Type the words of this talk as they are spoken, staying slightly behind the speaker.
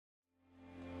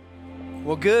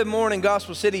Well, good morning,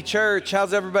 Gospel City Church.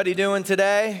 How's everybody doing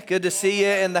today? Good to see you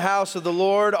in the house of the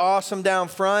Lord. Awesome down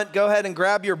front. Go ahead and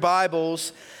grab your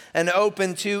Bibles and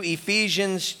open to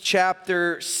Ephesians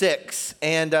chapter 6.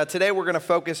 And today we're going to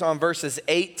focus on verses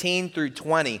 18 through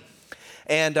 20.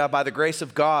 And by the grace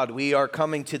of God, we are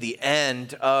coming to the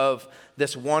end of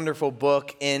this wonderful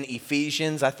book in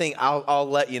Ephesians. I think I'll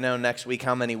let you know next week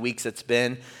how many weeks it's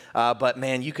been. But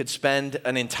man, you could spend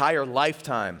an entire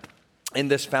lifetime in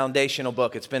this foundational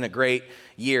book. It's been a great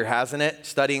year, hasn't it?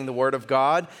 Studying the Word of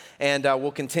God. And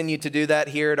we'll continue to do that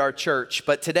here at our church.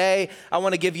 But today, I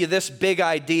want to give you this big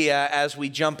idea as we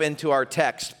jump into our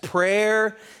text.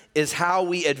 Prayer is how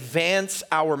we advance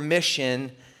our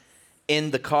mission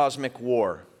in the cosmic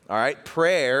war. All right?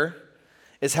 Prayer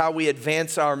is how we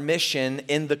advance our mission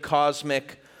in the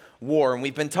cosmic war. And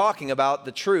we've been talking about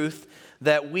the truth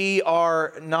that we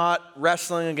are not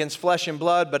wrestling against flesh and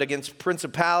blood, but against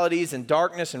principalities and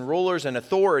darkness and rulers and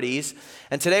authorities.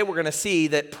 And today we're going to see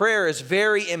that prayer is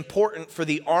very important for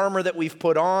the armor that we've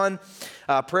put on.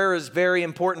 Prayer is very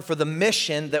important for the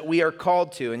mission that we are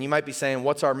called to. And you might be saying,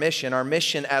 what's our mission? Our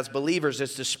mission as believers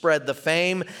is to spread the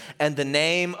fame and the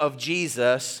name of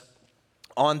Jesus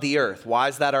on the earth. Why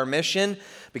is that our mission?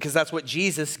 Because that's what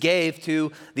Jesus gave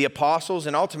to the apostles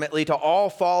and ultimately to all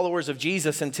followers of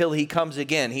Jesus until he comes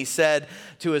again. He said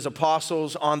to his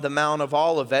apostles on the Mount of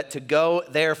Olivet to go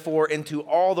therefore into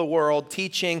all the world,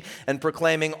 teaching and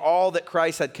proclaiming all that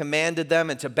Christ had commanded them,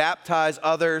 and to baptize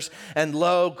others. And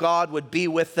lo, God would be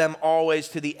with them always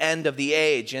to the end of the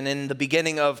age. And in the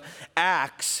beginning of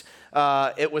Acts,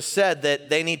 it was said that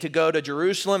they need to go to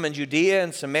Jerusalem and Judea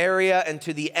and Samaria and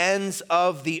to the ends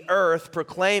of the earth,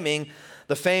 proclaiming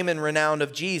the fame and renown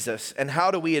of Jesus. And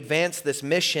how do we advance this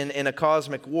mission in a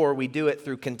cosmic war? We do it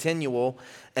through continual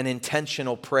and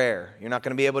intentional prayer. You're not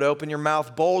going to be able to open your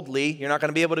mouth boldly. You're not going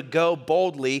to be able to go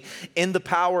boldly in the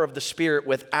power of the Spirit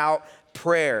without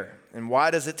prayer. And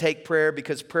why does it take prayer?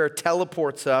 Because prayer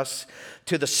teleports us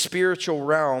to the spiritual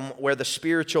realm where the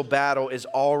spiritual battle is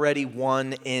already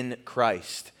won in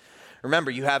Christ.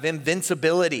 Remember, you have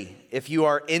invincibility if you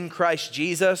are in Christ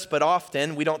Jesus, but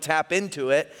often we don't tap into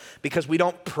it because we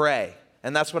don't pray.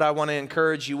 And that's what I want to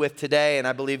encourage you with today, and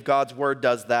I believe God's Word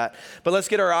does that. But let's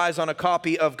get our eyes on a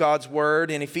copy of God's Word.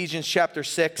 In Ephesians chapter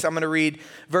 6, I'm going to read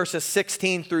verses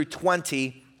 16 through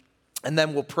 20, and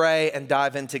then we'll pray and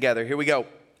dive in together. Here we go.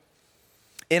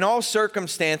 In all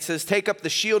circumstances, take up the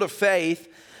shield of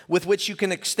faith with which you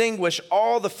can extinguish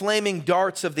all the flaming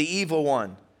darts of the evil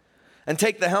one. And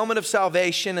take the helmet of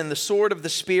salvation and the sword of the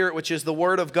Spirit, which is the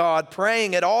word of God,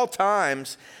 praying at all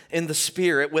times in the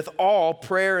Spirit with all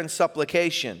prayer and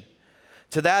supplication.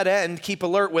 To that end, keep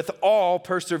alert with all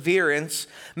perseverance,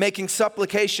 making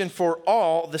supplication for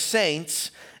all the saints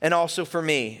and also for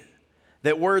me,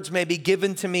 that words may be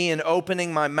given to me in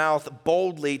opening my mouth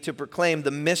boldly to proclaim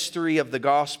the mystery of the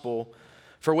gospel,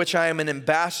 for which I am an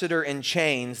ambassador in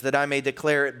chains, that I may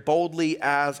declare it boldly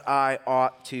as I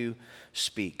ought to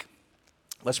speak.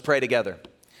 Let's pray together.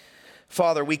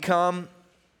 Father, we come,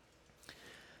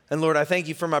 and Lord, I thank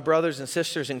you for my brothers and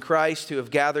sisters in Christ who have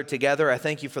gathered together. I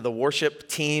thank you for the worship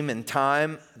team and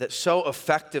time that so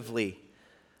effectively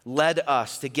led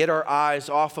us to get our eyes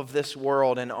off of this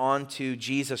world and onto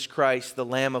Jesus Christ, the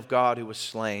Lamb of God who was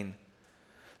slain.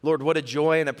 Lord, what a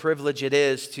joy and a privilege it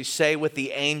is to say with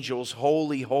the angels,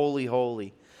 holy, holy,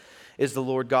 holy is the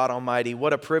Lord God Almighty.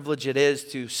 What a privilege it is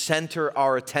to center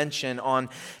our attention on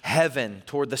heaven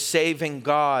toward the saving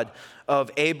God of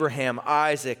Abraham,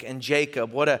 Isaac, and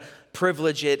Jacob. What a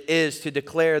privilege it is to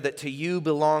declare that to you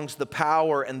belongs the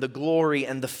power and the glory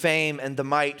and the fame and the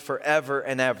might forever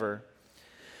and ever.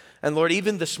 And Lord,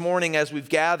 even this morning as we've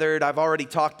gathered, I've already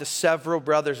talked to several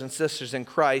brothers and sisters in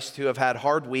Christ who have had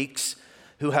hard weeks,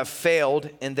 who have failed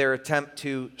in their attempt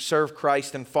to serve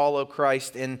Christ and follow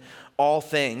Christ in all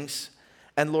things.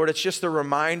 And Lord, it's just a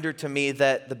reminder to me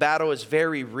that the battle is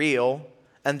very real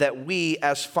and that we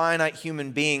as finite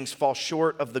human beings fall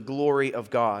short of the glory of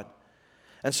God.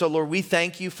 And so, Lord, we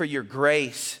thank you for your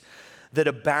grace that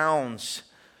abounds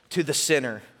to the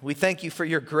sinner. We thank you for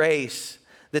your grace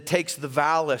that takes the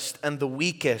vilest and the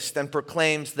weakest and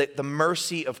proclaims that the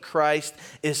mercy of Christ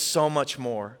is so much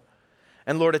more.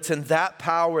 And Lord, it's in that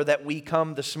power that we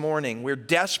come this morning. We're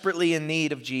desperately in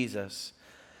need of Jesus.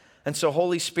 And so,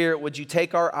 Holy Spirit, would you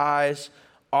take our eyes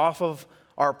off of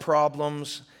our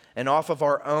problems and off of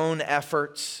our own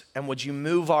efforts, and would you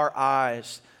move our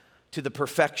eyes to the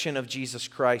perfection of Jesus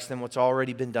Christ and what's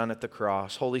already been done at the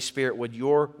cross. Holy Spirit, would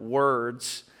your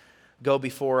words go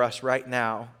before us right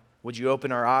now? Would you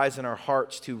open our eyes and our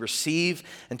hearts to receive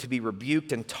and to be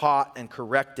rebuked and taught and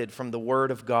corrected from the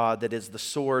word of God that is the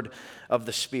sword of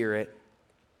the Spirit?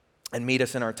 and meet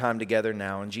us in our time together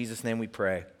now. In Jesus' name we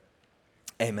pray.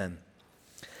 Amen.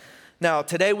 Now,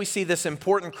 today we see this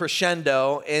important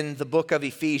crescendo in the book of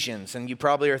Ephesians. And you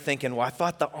probably are thinking, well, I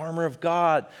thought the armor of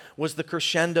God was the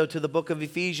crescendo to the book of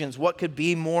Ephesians. What could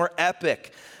be more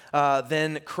epic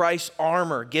than Christ's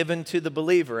armor given to the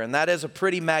believer? And that is a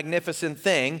pretty magnificent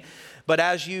thing. But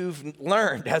as you've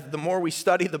learned, as the more we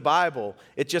study the Bible,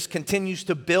 it just continues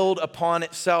to build upon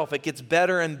itself. It gets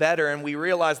better and better, and we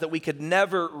realize that we could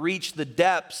never reach the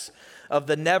depths of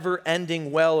the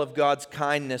never-ending well of God's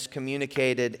kindness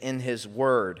communicated in His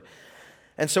Word.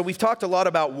 And so we've talked a lot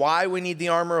about why we need the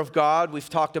armor of God. We've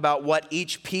talked about what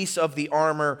each piece of the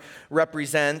armor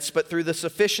represents. But through the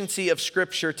sufficiency of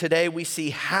Scripture, today we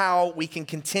see how we can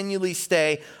continually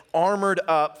stay armored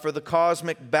up for the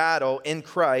cosmic battle in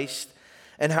Christ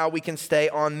and how we can stay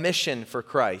on mission for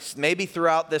Christ. Maybe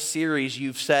throughout this series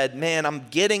you've said, man, I'm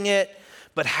getting it.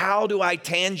 But how do I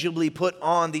tangibly put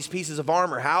on these pieces of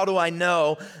armor? How do I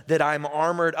know that I'm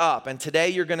armored up? And today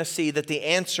you're going to see that the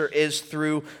answer is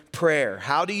through prayer.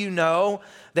 How do you know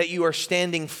that you are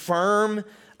standing firm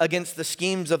against the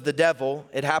schemes of the devil?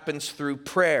 It happens through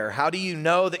prayer. How do you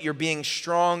know that you're being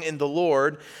strong in the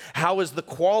Lord? How is the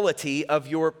quality of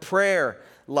your prayer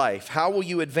life? How will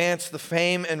you advance the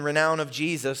fame and renown of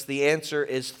Jesus? The answer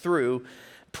is through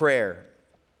prayer.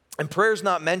 And prayer is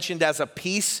not mentioned as a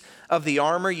piece of the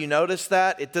armor. You notice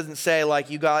that? It doesn't say like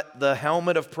you got the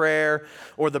helmet of prayer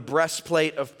or the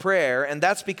breastplate of prayer. And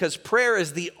that's because prayer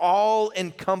is the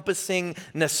all-encompassing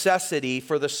necessity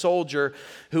for the soldier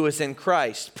who is in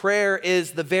Christ. Prayer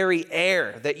is the very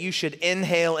air that you should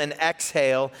inhale and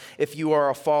exhale if you are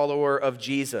a follower of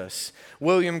Jesus.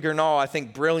 William Gurnall, I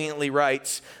think, brilliantly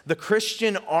writes, "The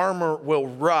Christian armor will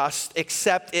rust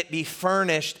except it be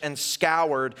furnished and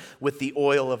scoured with the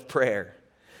oil of prayer."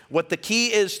 What the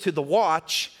key is to the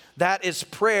watch, that is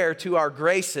prayer to our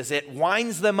graces. It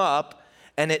winds them up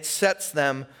and it sets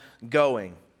them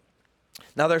going.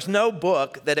 Now, there's no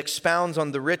book that expounds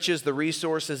on the riches, the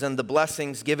resources, and the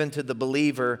blessings given to the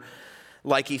believer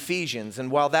like Ephesians.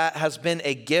 And while that has been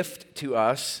a gift to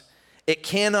us, it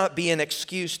cannot be an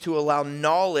excuse to allow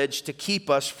knowledge to keep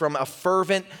us from a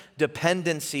fervent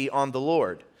dependency on the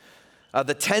Lord.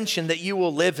 The tension that you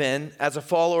will live in as a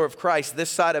follower of Christ this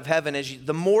side of heaven is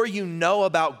the more you know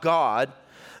about God,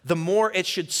 the more it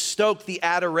should stoke the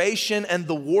adoration and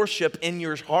the worship in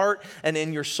your heart and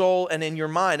in your soul and in your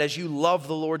mind as you love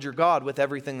the Lord your God with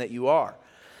everything that you are.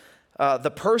 The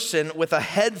person with a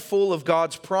head full of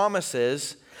God's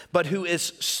promises, but who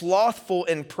is slothful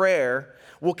in prayer,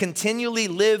 will continually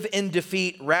live in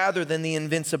defeat rather than the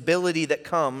invincibility that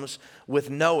comes with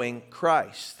knowing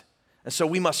Christ. And so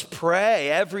we must pray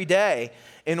every day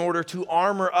in order to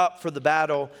armor up for the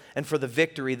battle and for the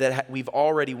victory that we've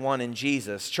already won in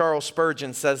Jesus. Charles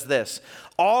Spurgeon says this,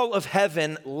 "All of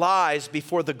heaven lies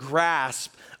before the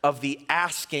grasp of the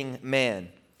asking man.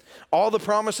 All the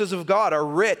promises of God are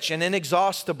rich and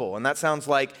inexhaustible." And that sounds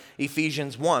like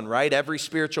Ephesians 1, right? Every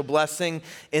spiritual blessing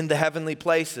in the heavenly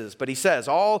places. But he says,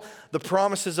 all the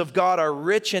promises of God are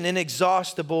rich and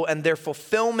inexhaustible, and their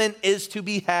fulfillment is to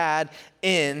be had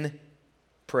in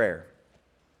prayer.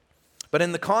 But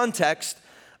in the context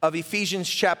of Ephesians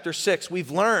chapter 6,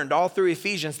 we've learned all through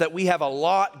Ephesians that we have a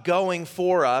lot going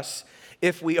for us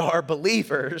if we are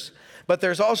believers, but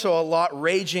there's also a lot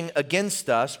raging against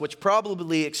us, which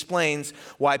probably explains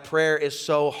why prayer is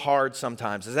so hard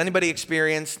sometimes. Has anybody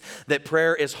experienced that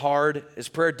prayer is hard? Is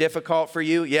prayer difficult for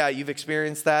you? Yeah, you've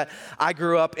experienced that. I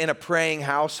grew up in a praying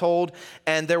household,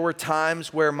 and there were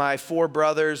times where my 4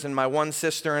 brothers and my 1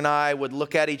 sister and I would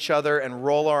look at each other and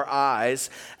roll our eyes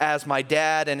as my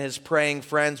dad and his praying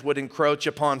friends would encroach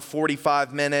upon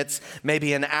 45 minutes,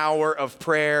 maybe an hour of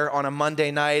prayer on a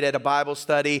Monday night at a Bible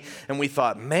study, and we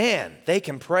thought, man, they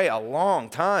can pray a long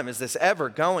time. Is this ever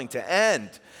going to end?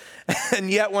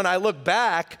 And yet when I look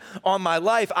back on my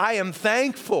life, I am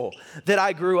thankful that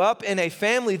I grew up in a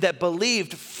family that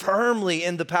believed firmly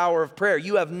in the power of prayer.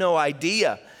 You have no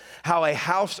idea how a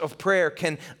house of prayer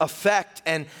can affect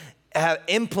and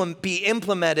be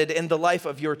implemented in the life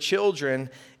of your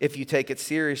children if you take it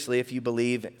seriously, if you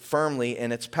believe firmly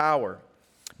in its power.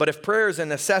 But if prayer is a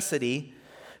necessity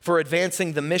for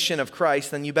advancing the mission of Christ,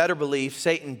 then you better believe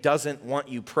Satan doesn't want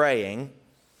you praying.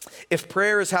 If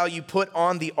prayer is how you put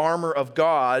on the armor of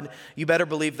God, you better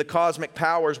believe the cosmic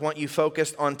powers want you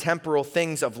focused on temporal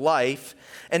things of life.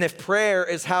 And if prayer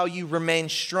is how you remain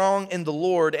strong in the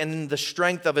Lord and in the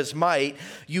strength of His might,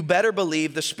 you better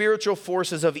believe the spiritual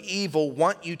forces of evil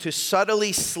want you to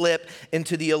subtly slip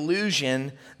into the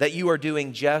illusion that you are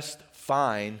doing just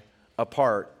fine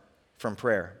apart from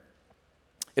prayer.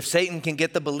 If Satan can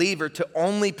get the believer to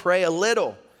only pray a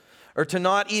little, or to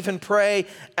not even pray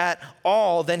at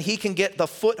all, then he can get the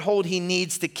foothold he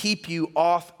needs to keep you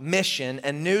off mission.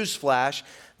 And newsflash,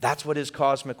 that's what his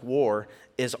cosmic war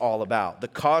is all about. The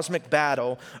cosmic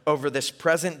battle over this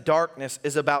present darkness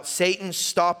is about Satan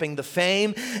stopping the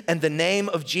fame and the name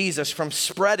of Jesus from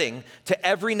spreading to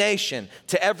every nation,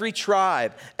 to every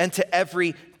tribe, and to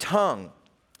every tongue.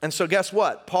 And so guess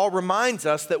what? Paul reminds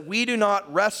us that we do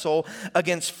not wrestle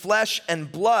against flesh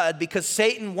and blood because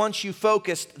Satan wants you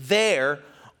focused there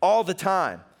all the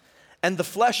time. And the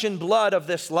flesh and blood of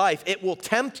this life, it will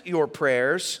tempt your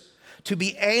prayers to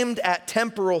be aimed at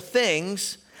temporal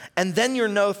things, and then you're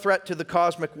no threat to the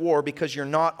cosmic war because you're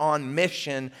not on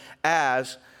mission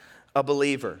as a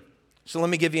believer. So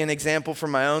let me give you an example from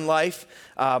my own life.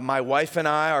 My wife and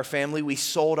I, our family, we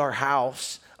sold our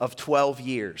house of 12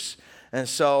 years. And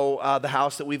so the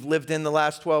house that we've lived in the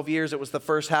last 12 years, it was the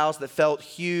first house that felt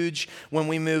huge when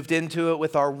we moved into it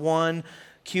with our one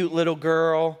cute little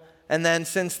girl. And then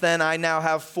since then, I now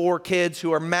have 4 kids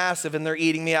who are massive and they're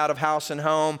eating me out of house and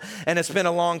home. And it's been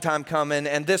a long time coming.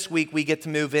 And this week we get to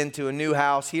move into a new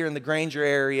house here in the Granger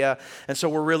area. And so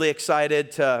we're really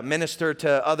excited to minister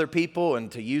to other people and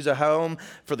to use a home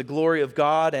for the glory of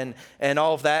God and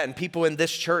all of that. And people in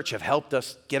this church have helped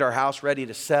us get our house ready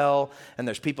to sell. And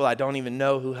there's people I don't even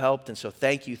know who helped. And so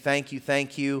thank you, thank you,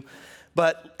 thank you.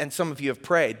 And some of you have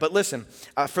prayed. But listen,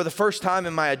 for the first time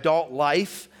in my adult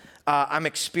life, I'm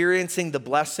experiencing the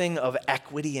blessing of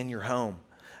equity in your home.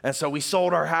 And so we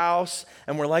sold our house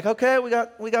and we're like, okay,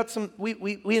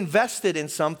 we invested in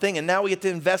something and now we get to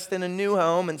invest in a new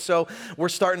home. And so we're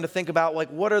starting to think about like,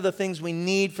 what are the things we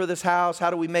need for this house? How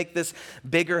do we make this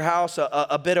bigger house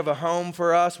a bit of a home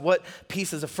for us? What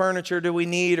pieces of furniture do we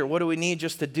need, or what do we need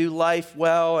just to do life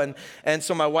well? And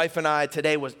so my wife and I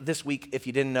this week, if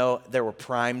you didn't know, there were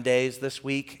Prime Days this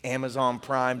week, Amazon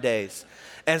Prime Days.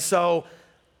 And so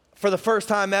for the first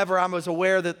time ever, I was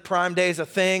aware that Prime Day is a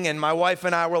thing, and my wife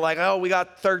and I were like, oh, we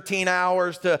got 13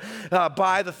 hours to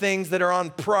buy the things that are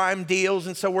on Prime deals,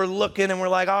 and so we're looking, and we're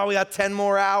like, oh, we got 10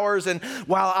 more hours, and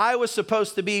while I was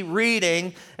supposed to be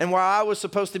reading, and while I was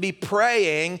supposed to be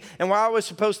praying, and while I was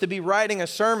supposed to be writing a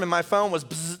sermon, my phone was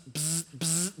bzz, bzz,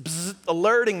 bzz, bzz,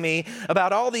 alerting me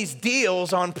about all these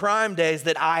deals on Prime Days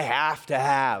that I have to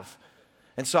have.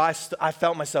 And so I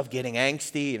felt myself getting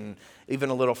angsty and even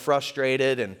a little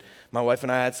frustrated. And my wife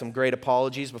and I had some great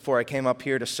apologies before I came up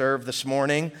here to serve this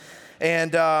morning.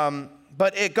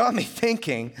 But it got me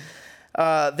thinking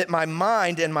that my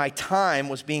mind and my time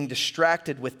was being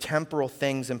distracted with temporal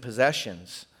things and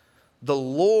possessions. The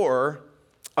lure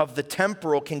of the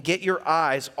temporal can get your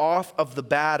eyes off of the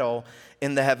battle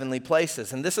in the heavenly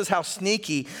places. And this is how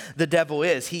sneaky the devil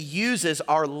is. He uses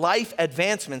our life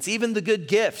advancements, even the good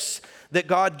gifts that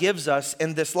God gives us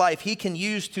in this life, he can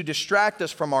use to distract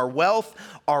us from our wealth,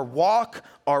 our walk,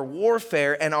 our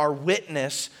warfare, and our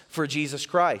witness for Jesus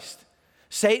Christ.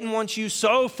 Satan wants you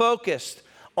so focused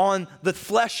on the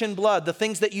flesh and blood, the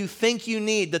things that you think you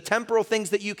need, the temporal things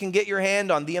that you can get your hand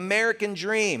on, the American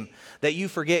dream, that you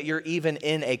forget you're even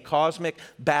in a cosmic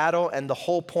battle, and the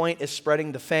whole point is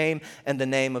spreading the fame and the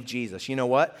name of Jesus. You know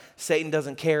what? Satan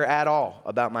doesn't care at all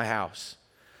about my house.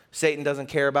 Satan doesn't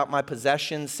care about my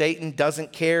possessions. Satan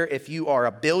doesn't care if you are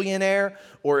a billionaire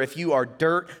or if you are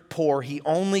dirt poor. He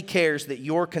only cares that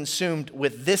you're consumed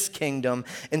with this kingdom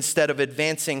instead of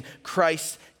advancing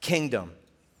Christ's kingdom.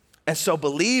 And so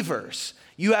believers,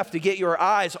 you have to get your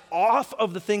eyes off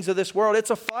of the things of this world. It's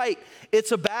a fight.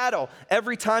 It's a battle.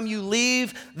 Every time you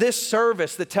leave this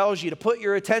service that tells you to put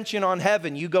your attention on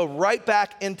heaven, you go right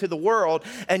back into the world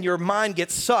and your mind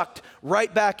gets sucked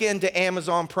right back into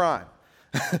Amazon Prime.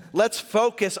 Let's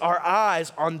focus our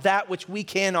eyes on that which we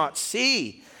cannot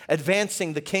see,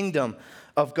 advancing the kingdom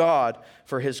of God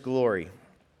for his glory.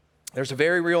 There's a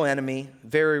very real enemy,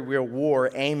 very real war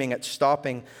aiming at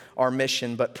stopping our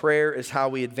mission, but prayer is how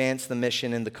we advance the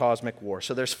mission in the cosmic war.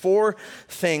 So there's 4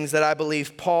 things that I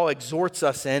believe Paul exhorts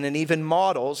us in and even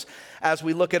models as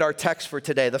we look at our text for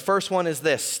today. The first one is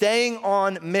this: staying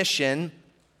on mission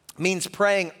means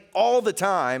praying all the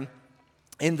time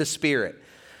in the Spirit.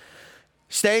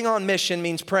 Staying on mission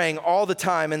means praying all the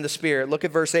time in the Spirit. Look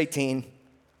at verse 18.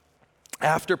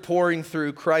 After pouring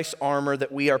through Christ's armor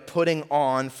that we are putting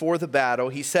on for the battle,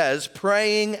 he says,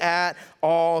 praying at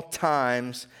all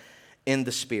times in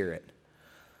the Spirit.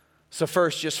 So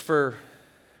first, just for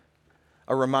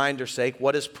a reminder's sake,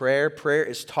 what is prayer? Prayer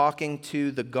is talking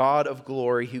to the God of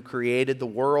glory who created the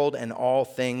world and all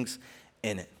things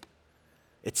in it.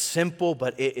 It's simple,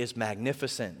 but it is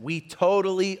magnificent. We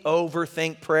totally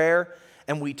overthink prayer,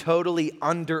 and we totally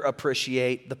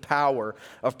underappreciate the power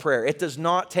of prayer. It does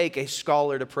not take a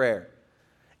scholar to prayer.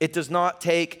 It does not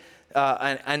take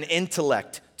an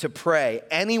intellect to pray.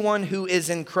 Anyone who is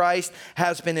in Christ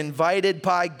has been invited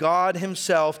by God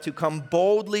himself to come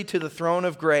boldly to the throne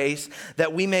of grace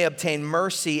that we may obtain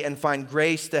mercy and find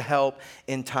grace to help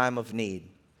in time of need.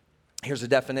 Here's a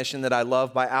definition that I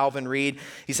love by Alvin Reed.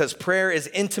 He says, prayer is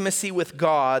intimacy with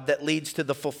God that leads to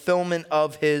the fulfillment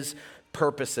of his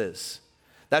purposes.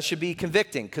 That should be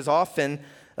convicting because often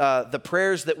the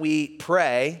prayers that we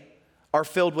pray are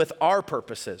filled with our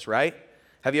purposes, right?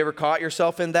 Have you ever caught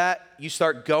yourself in that? You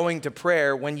start going to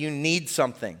prayer when you need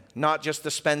something, not just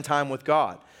to spend time with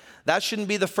God. That shouldn't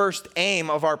be the first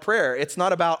aim of our prayer. It's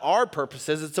not about our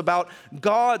purposes, it's about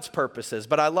God's purposes.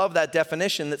 But I love that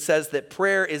definition that says that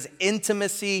prayer is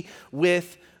intimacy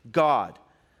with God.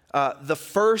 The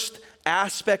first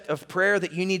aspect of prayer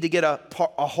that you need to get a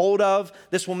hold of,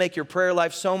 this will make your prayer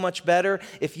life so much better.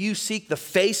 If you seek the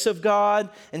face of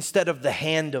God instead of the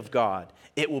hand of God,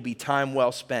 it will be time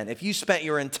well spent. If you spent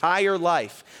your entire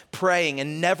life praying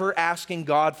and never asking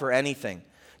God for anything,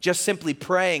 just simply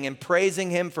praying and praising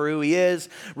him for who he is,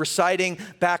 reciting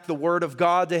back the word of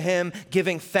God to him,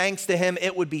 giving thanks to him,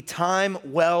 it would be time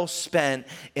well spent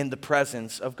in the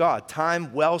presence of God,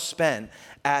 time well spent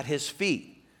at his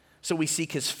feet. So we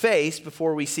seek his face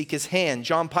before we seek his hand.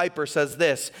 John Piper says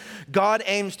this, God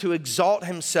aims to exalt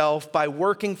himself by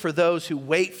working for those who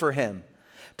wait for him.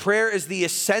 Prayer is the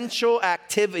essential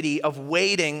activity of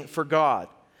waiting for God,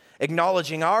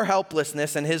 acknowledging our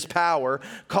helplessness and his power,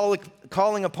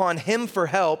 calling upon him for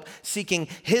help, seeking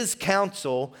his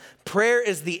counsel. Prayer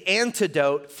is the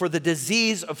antidote for the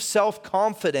disease of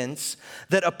self-confidence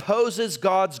that opposes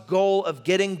God's goal of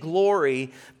getting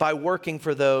glory by working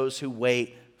for those who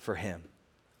wait for him.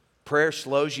 Prayer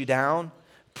slows you down.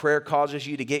 Prayer causes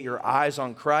you to get your eyes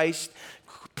on Christ.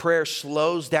 Prayer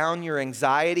slows down your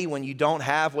anxiety when you don't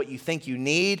have what you think you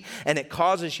need, and it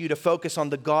causes you to focus on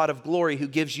the God of glory who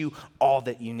gives you all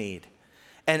that you need.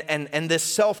 And this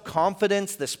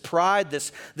self-confidence, this pride,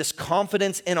 this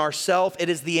confidence in ourselves, it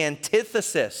is the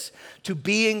antithesis to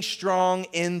being strong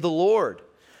in the Lord.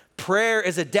 Prayer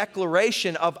is a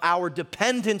declaration of our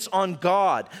dependence on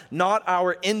God, not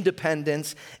our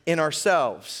independence in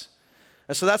ourselves.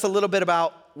 And so that's a little bit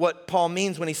about what Paul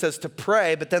means when he says to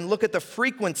pray, but then look at the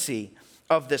frequency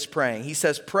of this praying. He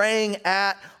says praying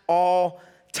at all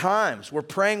times. We're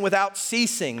praying without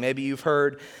ceasing, maybe you've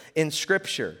heard in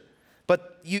Scripture.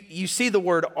 But you see the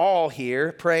word all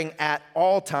here, praying at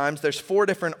all times. There's 4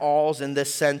 different alls in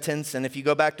this sentence. And if you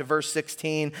go back to verse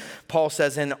 16, Paul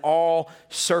says in all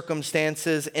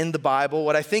circumstances in the Bible.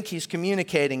 What I think he's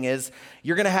communicating is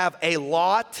you're going to have a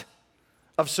lot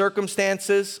of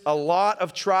circumstances, a lot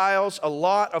of trials, a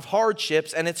lot of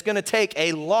hardships, and it's going to take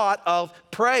a lot of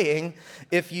praying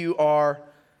if you are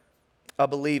a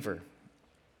believer.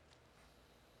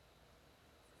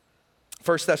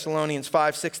 1 Thessalonians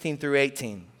 5:16 through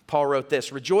 18, Paul wrote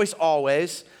this, rejoice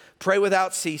always, pray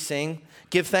without ceasing,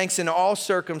 give thanks in all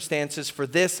circumstances, for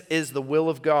this is the will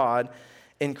of God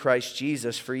in Christ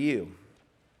Jesus for you.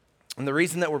 And the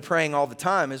reason that we're praying all the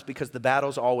time is because the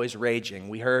battle's always raging.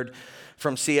 We heard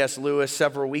from C.S. Lewis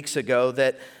several weeks ago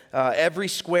that every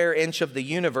square inch of the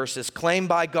universe is claimed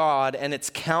by God and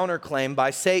it's counterclaimed by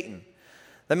Satan.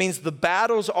 That means the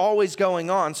battle's always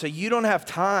going on, so you don't have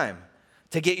time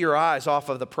to get your eyes off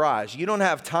of the prize. You don't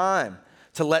have time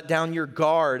to let down your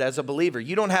guard as a believer.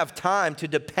 You don't have time to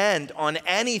depend on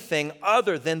anything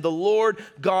other than the Lord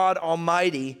God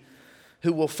Almighty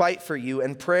who will fight for you.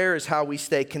 And prayer is how we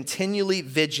stay continually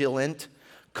vigilant,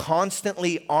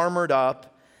 constantly armored up,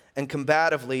 and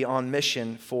combatively on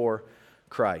mission for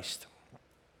Christ.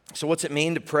 So what's it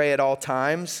mean to pray at all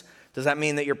times? Does that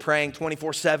mean that you're praying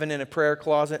 24/7 in a prayer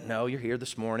closet? No, you're here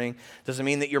this morning. Does it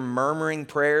mean that you're murmuring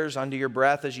prayers under your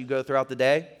breath as you go throughout the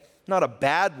day? Not a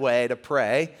bad way to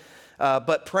pray,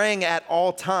 but praying at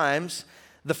all times,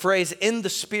 the phrase in the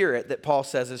Spirit that Paul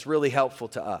says is really helpful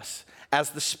to us.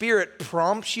 As the Spirit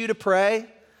prompts you to pray,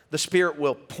 the Spirit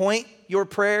will point your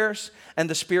prayers, and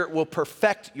the Spirit will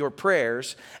perfect your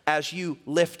prayers as you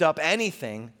lift up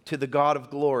anything to the God of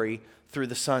glory through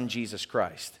the Son, Jesus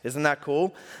Christ. Isn't that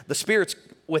cool? The Spirit's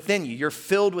within you. You're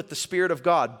filled with the Spirit of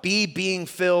God. Be being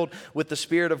filled with the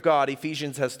Spirit of God,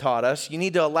 Ephesians has taught us. You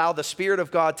need to allow the Spirit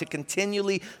of God to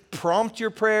continually prompt your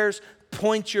prayers,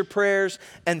 point your prayers,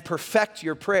 and perfect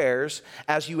your prayers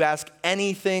as you ask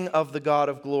anything of the God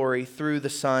of glory through the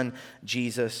Son,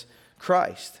 Jesus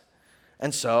Christ.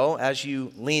 And so, as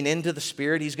you lean into the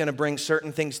Spirit, He's going to bring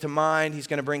certain things to mind. He's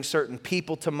going to bring certain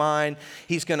people to mind.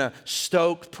 He's going to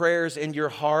stoke prayers in your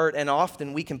heart. And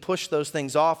often we can push those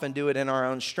things off and do it in our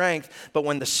own strength. But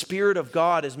when the Spirit of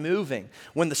God is moving,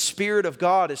 when the Spirit of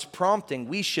God is prompting,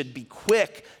 we should be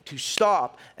quick to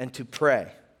stop and to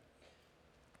pray.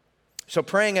 So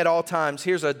praying at all times,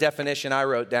 here's a definition I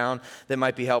wrote down that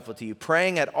might be helpful to you.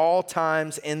 Praying at all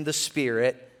times in the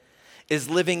Spirit is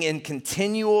living in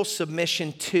continual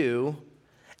submission to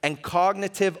and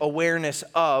cognitive awareness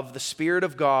of the Spirit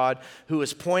of God who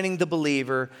is pointing the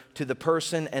believer to the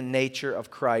person and nature of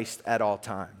Christ at all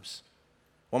times.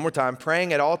 One more time,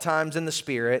 praying at all times in the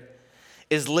Spirit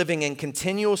is living in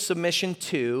continual submission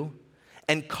to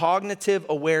and cognitive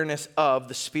awareness of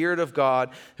the Spirit of God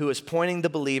who is pointing the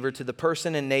believer to the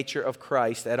person and nature of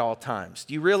Christ at all times.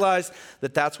 Do you realize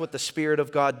that that's what the Spirit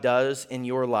of God does in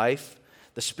your life?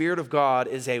 The Spirit of God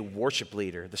is a worship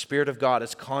leader. The Spirit of God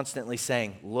is constantly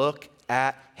saying, look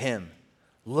at Him.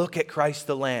 Look at Christ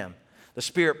the Lamb. The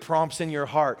Spirit prompts in your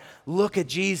heart, look at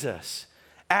Jesus.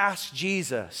 Ask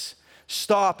Jesus.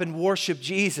 Stop and worship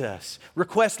Jesus.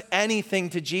 Request anything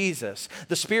to Jesus.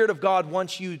 The Spirit of God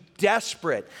wants you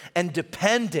desperate and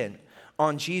dependent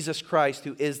on Jesus Christ,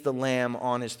 who is the Lamb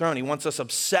on His throne. He wants us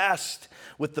obsessed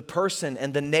with the person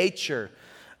and the nature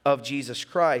of Jesus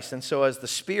Christ. And so as the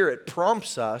Spirit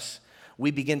prompts us, we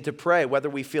begin to pray, whether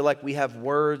we feel like we have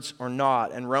words or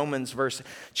not. And Romans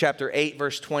chapter 8,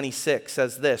 verse 26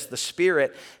 says this, the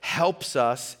Spirit helps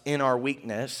us in our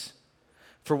weakness,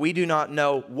 for we do not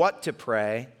know what to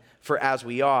pray for as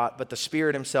we ought, but the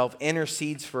Spirit Himself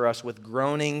intercedes for us with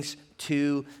groanings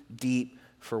too deep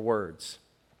for words.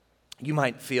 You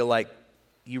might feel like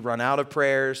you run out of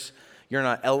prayers, you're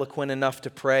not eloquent enough to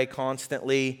pray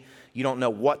constantly, you don't know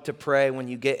what to pray when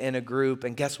you get in a group,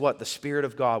 and guess what? The Spirit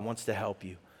of God wants to help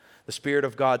you. The Spirit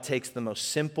of God takes the most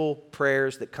simple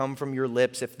prayers that come from your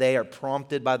lips, if they are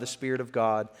prompted by the Spirit of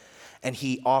God, and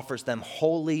He offers them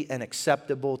holy and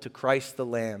acceptable to Christ the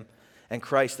Lamb, and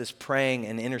Christ is praying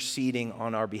and interceding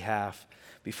on our behalf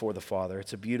before the Father.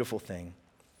 It's a beautiful thing.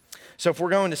 So if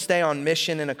we're going to stay on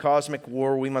mission in a cosmic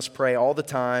war, we must pray all the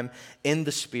time in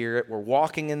the Spirit. We're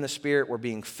walking in the Spirit, we're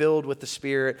being filled with the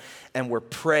Spirit, and we're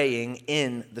praying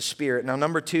in the Spirit. Now,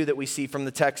 number 2 that we see from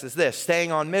the text is this.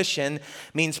 Staying on mission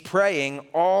means praying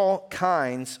all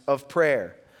kinds of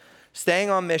prayer. Staying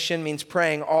on mission means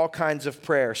praying all kinds of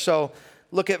prayer. So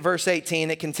look at verse 18.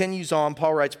 It continues on.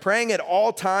 Paul writes, praying at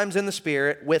all times in the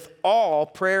Spirit with all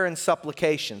prayer and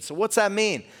supplication. So what's that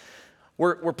mean?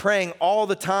 We're praying all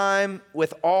the time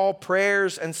with all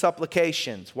prayers and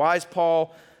supplications. Why is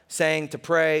Paul saying to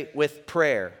pray with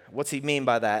prayer? What's he mean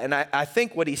by that? And I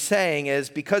think what he's saying is,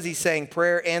 because he's saying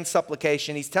prayer and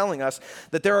supplication, he's telling us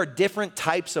that there are different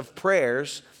types of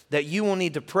prayers that you will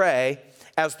need to pray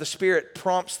as the Spirit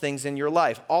prompts things in your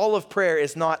life. All of prayer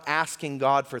is not asking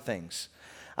God for things.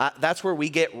 That's where we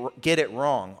get it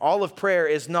wrong. All of prayer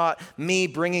is not me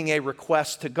bringing a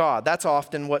request to God. That's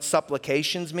often what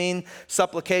supplications mean.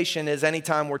 Supplication is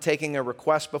anytime we're taking a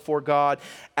request before God,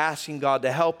 asking God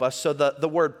to help us. So the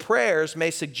word prayers may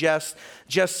suggest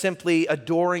just simply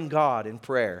adoring God in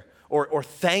prayer, or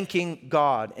thanking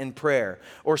God in prayer,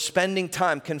 or spending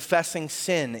time confessing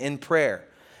sin in prayer.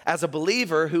 As a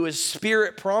believer who is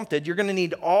Spirit prompted, you're going to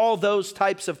need all those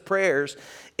types of prayers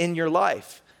in your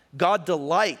life. God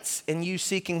delights in you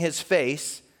seeking His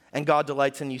face, and God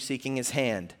delights in you seeking His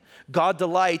hand. God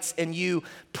delights in you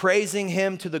praising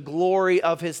Him to the glory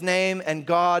of His name, and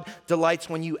God delights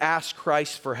when you ask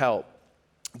Christ for help.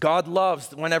 God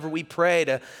loves whenever we pray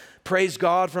to praise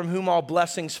God from whom all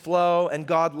blessings flow, and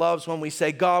God loves when we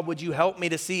say, God, would you help me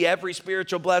to see every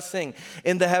spiritual blessing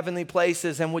in the heavenly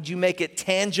places, and would you make it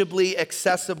tangibly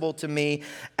accessible to me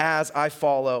as I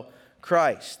follow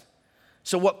Christ?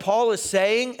 So what Paul is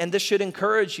saying, and this should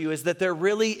encourage you, is that there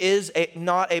really is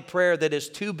not a prayer that is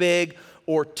too big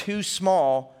or too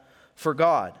small for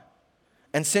God.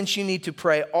 And since you need to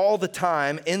pray all the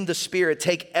time in the Spirit,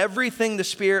 take everything the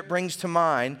Spirit brings to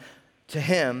mind to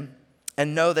Him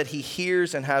and know that He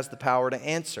hears and has the power to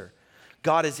answer.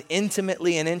 God is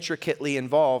intimately and intricately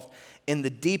involved in the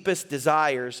deepest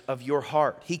desires of your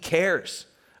heart. He cares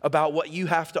about what you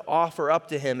have to offer up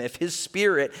to Him. If His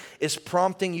Spirit is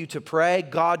prompting you to pray,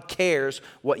 God cares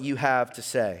what you have to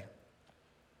say.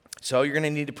 So you're going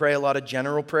to need to pray a lot of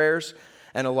general prayers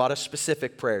and a lot of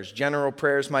specific prayers. General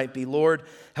prayers might be, Lord,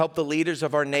 help the leaders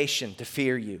of our nation to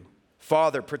fear you.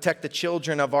 Father, protect the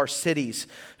children of our cities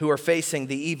who are facing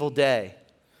the evil day.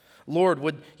 Lord,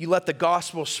 would you let the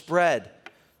gospel spread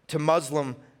to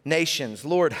Muslim nations?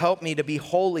 Lord, help me to be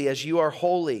holy as you are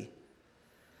holy.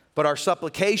 But our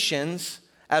supplications,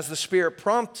 as the Spirit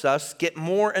prompts us, get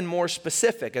more and more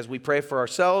specific as we pray for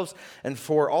ourselves and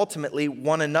for ultimately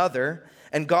one another.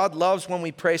 And God loves when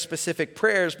we pray specific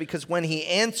prayers because when He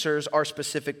answers our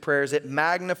specific prayers, it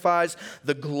magnifies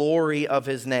the glory of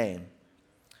His name.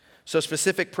 So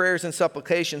specific prayers and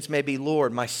supplications may be,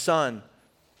 Lord, my son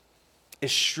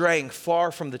is straying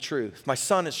far from the truth. My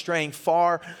son is straying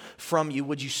far from you.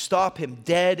 Would you stop him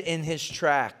dead in his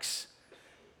tracks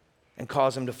and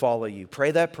cause him to follow you?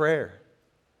 Pray that prayer.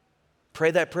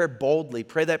 Pray that prayer boldly.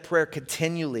 Pray that prayer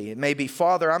continually. It may be,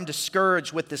 Father, I'm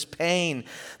discouraged with this pain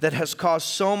that has caused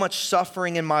so much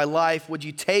suffering in my life. Would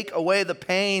you take away the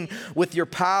pain with your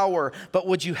power, but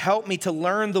would you help me to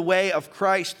learn the way of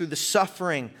Christ through the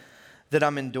suffering that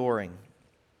I'm enduring?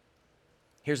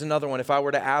 Here's another one. If I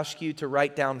were to ask you to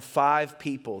write down 5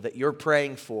 people that you're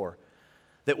praying for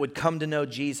that would come to know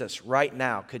Jesus right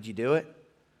now, could you do it?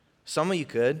 Some of you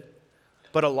could,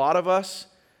 but a lot of us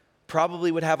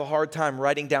probably would have a hard time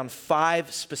writing down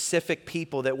 5 specific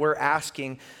people that we're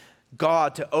asking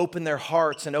God to open their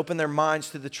hearts and open their minds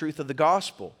to the truth of the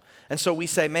gospel. And so we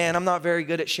say, man, I'm not very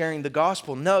good at sharing the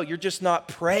gospel. No, you're just not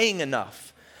praying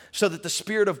enough so that the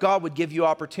Spirit of God would give you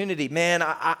opportunity. Man,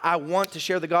 I want to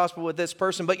share the gospel with this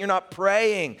person, but you're not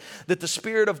praying that the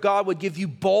Spirit of God would give you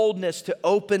boldness to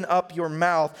open up your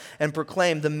mouth and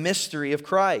proclaim the mystery of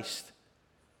Christ.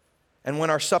 And when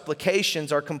our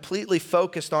supplications are completely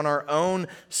focused on our own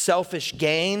selfish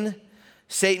gain,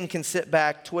 Satan can sit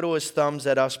back, twiddle his thumbs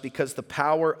at us because the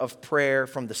power of prayer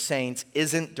from the saints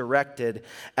isn't directed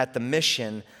at the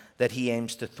mission that he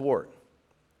aims to thwart.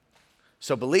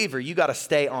 So believer, you got to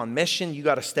stay on mission, you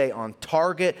got to stay on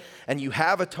target, and you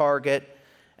have a target,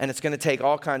 and it's going to take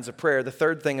all kinds of prayer. The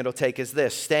third thing it'll take is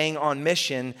this: staying on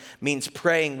mission means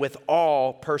praying with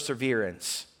all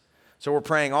perseverance. So we're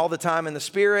praying all the time in the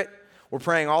Spirit, we're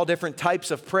praying all different types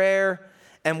of prayer,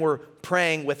 and we're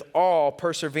praying with all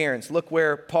perseverance. Look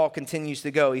where Paul continues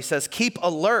to go. He says, keep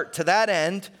alert to that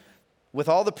end with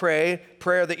all the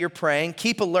prayer that you're praying.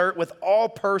 Keep alert with all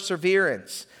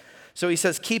perseverance. So he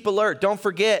says, keep alert. Don't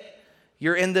forget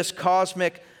you're in this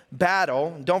cosmic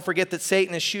battle. Don't forget that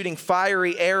Satan is shooting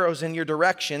fiery arrows in your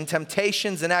direction.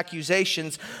 Temptations and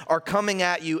accusations are coming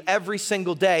at you every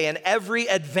single day, and every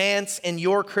advance in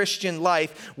your Christian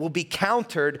life will be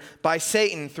countered by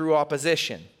Satan through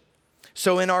opposition.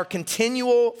 So in our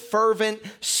continual, fervent,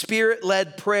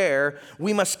 Spirit-led prayer,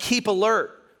 we must keep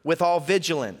alert with all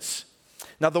vigilance.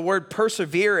 Now, the word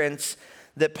perseverance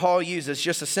that Paul uses,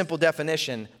 just a simple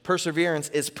definition. Perseverance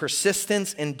is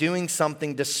persistence in doing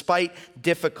something despite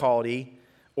difficulty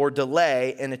or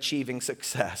delay in achieving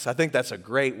success. I think that's a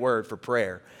great word for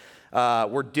prayer.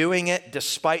 We're doing it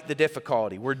despite the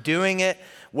difficulty. We're doing it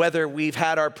whether we've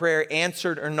had our prayer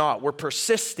answered or not. We're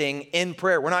persisting in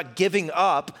prayer. We're not giving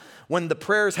up when the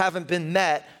prayers haven't been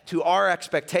met to our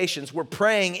expectations. We're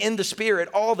praying in the Spirit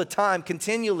all the time,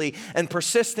 continually and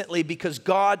persistently, because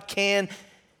God can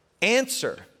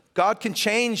answer. God can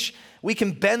change. We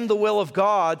can bend the will of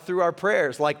God through our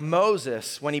prayers. Like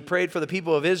Moses, when he prayed for the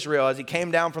people of Israel as he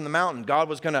came down from the mountain, God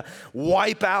was going to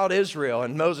wipe out Israel.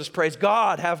 And Moses prays,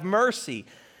 God, have mercy.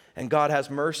 And God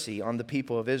has mercy on the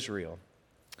people of Israel.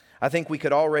 I think we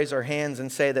could all raise our hands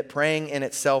and say that praying in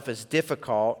itself is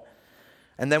difficult.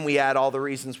 And then we add all the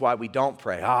reasons why we don't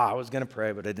pray. I was going to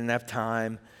pray, but I didn't have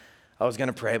time. I was going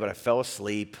to pray, but I fell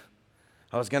asleep.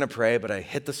 I was going to pray, but I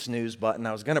hit the snooze button.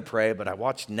 I was going to pray, but I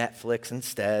watched Netflix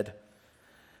instead.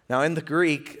 Now, in the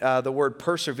Greek, the word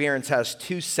perseverance has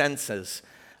 2 senses.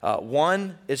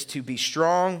 One is to be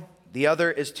strong. The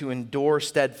other is to endure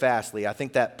steadfastly. I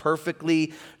think that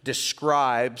perfectly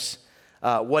describes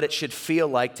what it should feel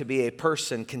like to be a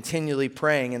person continually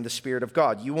praying in the Spirit of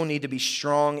God. You will need to be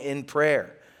strong in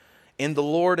prayer, in the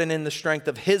Lord and in the strength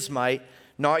of His might,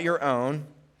 not your own.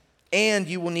 And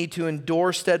you will need to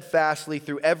endure steadfastly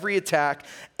through every attack,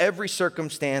 every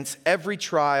circumstance, every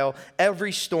trial,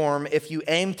 every storm, if you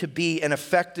aim to be an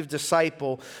effective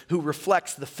disciple who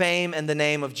reflects the fame and the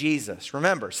name of Jesus.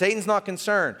 Remember, Satan's not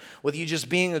concerned with you just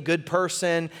being a good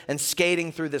person and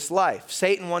skating through this life.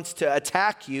 Satan wants to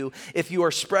attack you if you are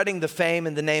spreading the fame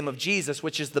and the name of Jesus,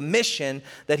 which is the mission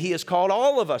that he has called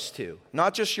all of us to.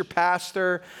 Not just your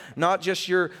pastor, not just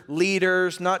your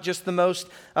leaders, not just the most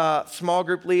small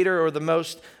group leader or the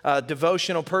most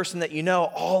devotional person that you know.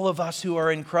 All of us who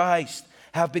are in Christ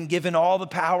have been given all the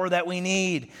power that we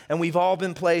need, and we've all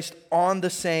been placed on the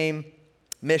same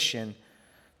mission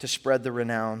to spread the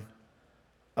renown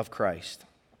of Christ.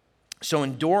 So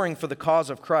enduring for the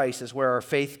cause of Christ is where our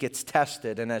faith gets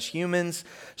tested. And as humans,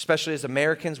 especially as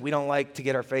Americans, we don't like to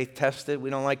get our faith tested.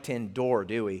 We don't like to endure,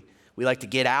 do we? We like to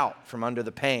get out from under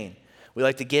the pain. We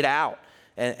like to get out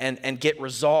and get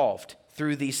resolved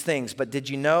through these things. But did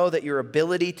you know that your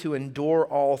ability to endure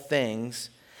all things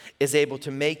is able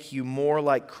to make you more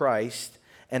like Christ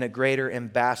and a greater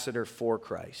ambassador for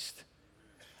Christ?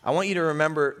 I want you to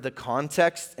remember the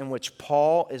context in which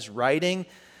Paul is writing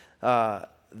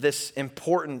this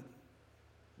important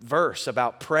verse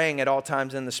about praying at all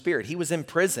times in the Spirit. He was in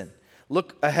prison.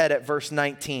 Look ahead at verse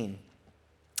 19.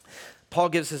 Paul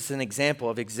gives us an example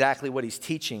of exactly what he's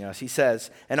teaching us. He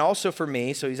says, and also for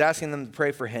me, so he's asking them to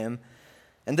pray for him,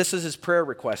 and this is his prayer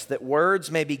request, that words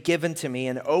may be given to me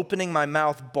in opening my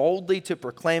mouth boldly to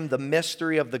proclaim the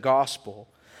mystery of the gospel,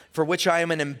 for which I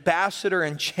am an ambassador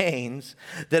in chains,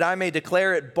 that I may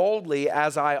declare it boldly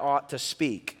as I ought to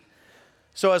speak.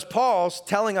 So as Paul's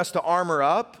telling us to armor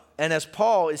up, and as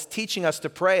Paul is teaching us to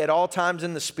pray at all times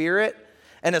in the Spirit,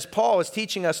 and as Paul is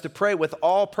teaching us to pray with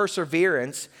all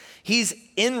perseverance, he's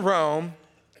in Rome,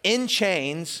 in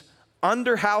chains,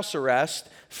 under house arrest,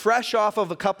 fresh off of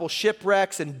a couple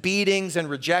shipwrecks and beatings and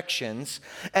rejections,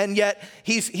 and yet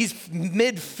he's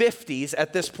mid-50s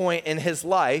at this point in his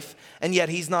life, and yet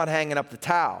he's not hanging up the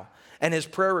towel. And his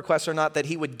prayer requests are not that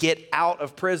he would get out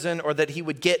of prison or that he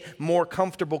would get more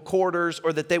comfortable quarters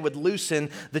or that they would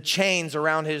loosen the chains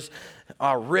around his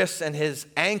wrists and his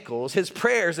ankles. His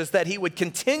prayers is that he would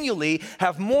continually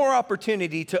have more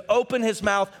opportunity to open his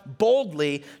mouth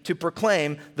boldly to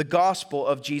proclaim the gospel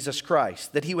of Jesus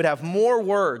Christ, that he would have more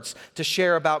words to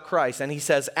share about Christ. And he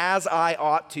says, as I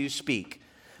ought to speak.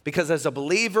 Because as a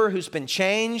believer who's been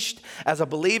changed, as a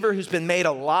believer who's been made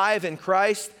alive in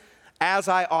Christ, as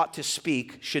I ought to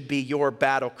speak should be your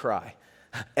battle cry.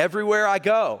 Everywhere I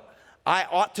go, I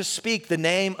ought to speak the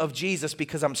name of Jesus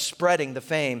because I'm spreading the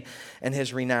fame and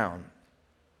his renown.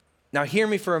 Now hear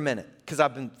me for a minute, because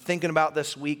I've been thinking about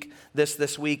this week,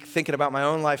 thinking about my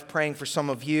own life, praying for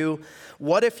some of you.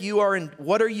 What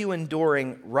are you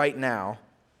enduring right now?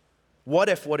 What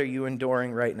are you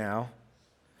enduring right now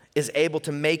is able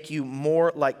to make you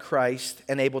more like Christ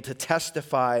and able to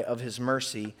testify of his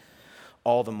mercy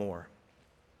all the more?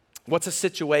 What's a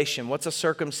situation, what's a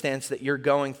circumstance that you're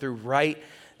going through right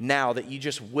now that you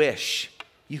just wish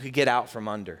you could get out from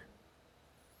under?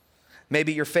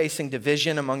 Maybe you're facing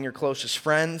division among your closest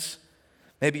friends.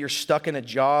 Maybe you're stuck in a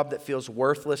job that feels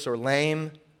worthless or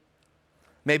lame.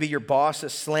 Maybe your boss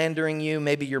is slandering you.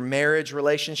 Maybe your marriage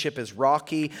relationship is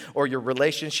rocky, or your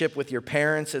relationship with your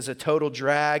parents is a total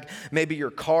drag. Maybe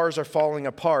your cars are falling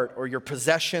apart, or your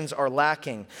possessions are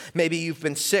lacking. Maybe you've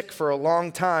been sick for a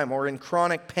long time or in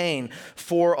chronic pain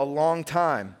for a long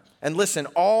time. And listen,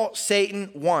 all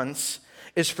Satan wants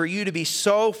is for you to be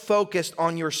so focused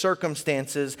on your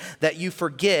circumstances that you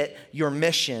forget your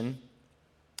mission.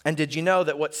 And did you know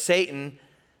that what Satan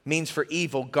means for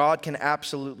evil, God can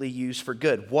absolutely use for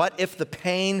good? What if the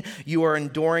pain you are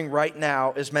enduring right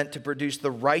now is meant to produce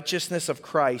the righteousness of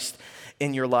Christ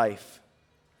in your life?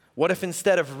 What if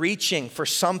instead of reaching for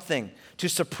something to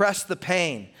suppress the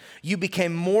pain, you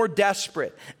became more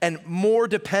desperate and more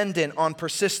dependent on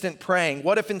persistent praying?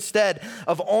 What if instead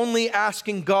of only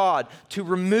asking God to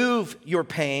remove your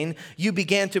pain, you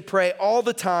began to pray all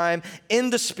the time in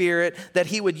the Spirit that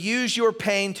he would use your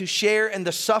pain to share in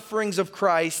the sufferings of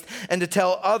Christ and to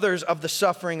tell others of the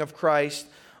suffering of Christ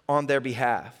on their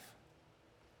behalf?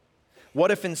 What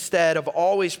if instead of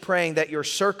always praying that your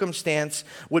circumstance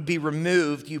would be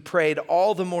removed, you prayed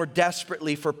all the more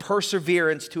desperately for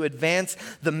perseverance to advance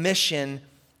the mission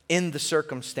in the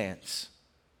circumstance?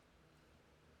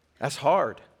 That's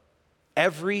hard.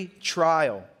 Every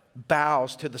trial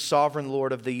bows to the sovereign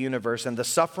Lord of the universe, and the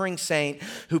suffering saint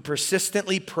who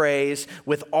persistently prays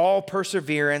with all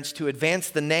perseverance to advance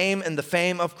the name and the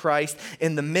fame of Christ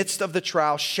in the midst of the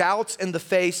trial shouts in the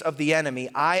face of the enemy,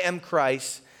 I am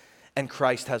Christ, and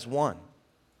Christ has won.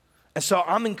 And so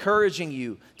I'm encouraging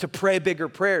you to pray bigger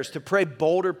prayers, to pray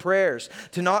bolder prayers,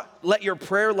 to not let your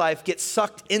prayer life get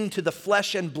sucked into the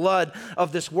flesh and blood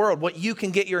of this world, what you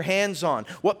can get your hands on,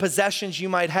 what possessions you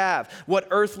might have, what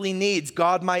earthly needs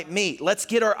God might meet. Let's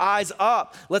get our eyes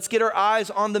up. Let's get our eyes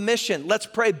on the mission. Let's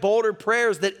pray bolder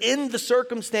prayers that in the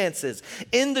circumstances,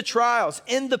 in the trials,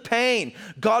 in the pain,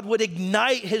 God would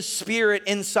ignite his Spirit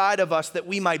inside of us that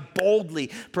we might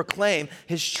boldly proclaim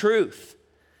his truth.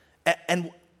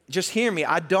 And just hear me,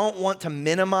 I don't want to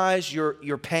minimize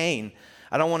your pain.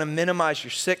 I don't want to minimize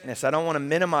your sickness. I don't want to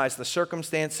minimize the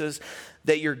circumstances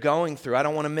that you're going through. I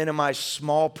don't want to minimize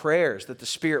small prayers that the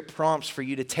Spirit prompts for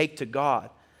you to take to God.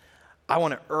 I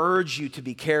want to urge you to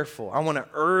be careful. I want to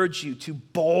urge you to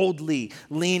boldly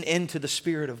lean into the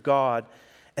Spirit of God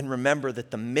and remember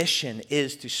that the mission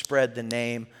is to spread the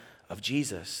name of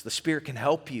Jesus. The Spirit can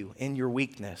help you in your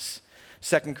weakness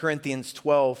 2 Corinthians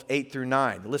 12, 8 through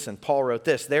 9. Listen, Paul wrote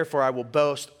this, "Therefore I will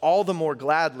boast all the more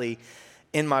gladly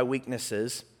in my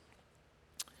weaknesses."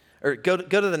 Or go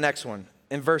to the next one.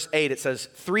 In verse 8 it says,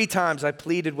 "3 times I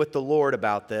pleaded with the Lord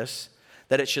about this,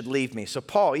 that it should leave me." So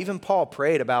even Paul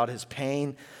prayed about his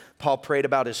pain. Paul prayed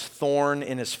about his thorn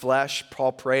in his flesh.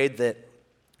 Paul prayed that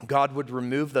God would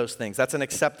remove those things. That's an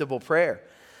acceptable prayer.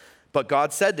 But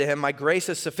God said to him, "My grace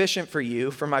is sufficient for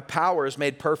you, for my power is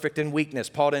made perfect in weakness."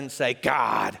 Paul didn't say,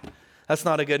 "God." That's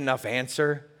not a good enough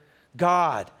answer.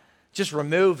 "God, just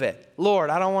remove it. Lord,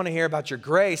 I don't want to hear about your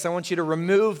grace. I want you to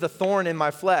remove the thorn in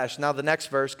my flesh." Now the next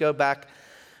verse, go back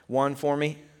one for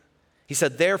me. He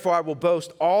said, "Therefore I will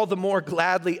boast all the more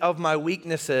gladly of my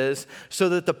weaknesses, so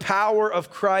that the power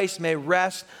of Christ may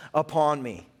rest upon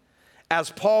me."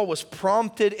 As Paul was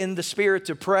prompted in the Spirit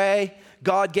to pray,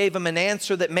 God gave him an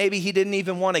answer that maybe he didn't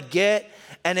even want to get,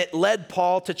 and it led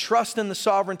Paul to trust in the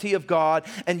sovereignty of God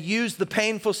and use the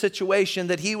painful situation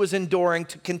that he was enduring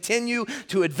to continue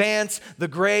to advance the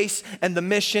grace and the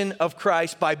mission of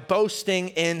Christ by boasting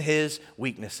in his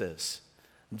weaknesses.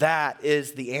 That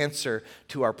is the answer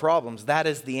to our problems. That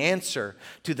is the answer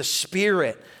to the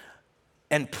Spirit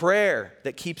and prayer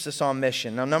that keeps us on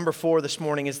mission. Now, number 4 this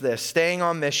morning is this: staying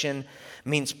on mission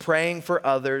means praying for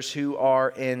others who are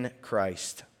in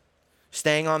Christ.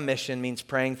 Staying on mission means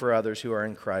praying for others who are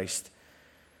in Christ.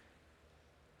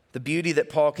 The beauty that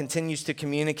Paul continues to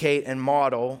communicate and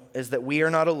model is that we are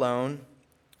not alone.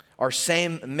 Our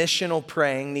same missional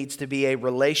praying needs to be a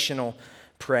relational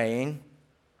praying.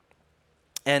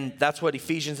 And that's what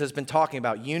Ephesians has been talking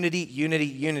about. Unity, unity,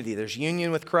 unity. There's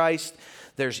union with Christ.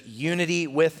 There's unity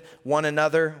with one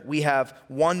another. We have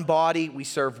one body. We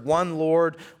serve one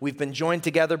Lord. We've been joined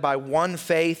together by one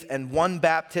faith and one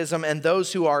baptism. And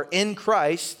those who are in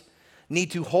Christ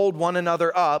need to hold one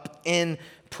another up in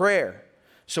prayer.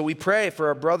 So we pray for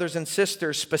our brothers and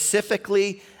sisters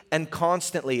specifically and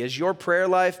constantly. Is your prayer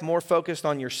life more focused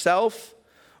on yourself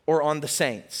or on the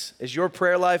saints? Is your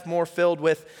prayer life more filled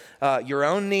with your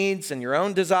own needs and your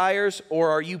own desires, or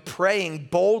are you praying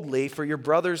boldly for your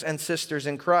brothers and sisters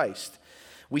in Christ?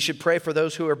 We should pray for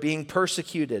those who are being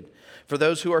persecuted, for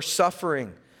those who are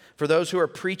suffering, for those who are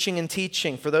preaching and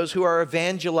teaching, for those who are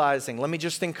evangelizing. Let me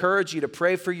just encourage you to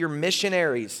pray for your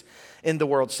missionaries in the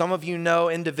world. Some of you know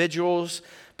individuals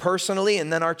personally,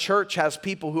 and then our church has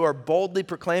people who are boldly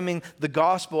proclaiming the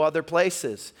gospel other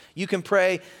places. You can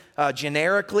pray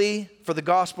generically for the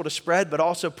gospel to spread, but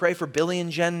also pray for Billy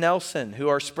and Jen Nelson, who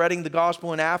are spreading the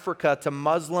gospel in Africa to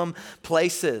Muslim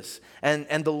places.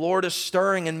 And the Lord is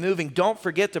stirring and moving. Don't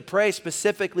forget to pray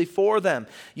specifically for them.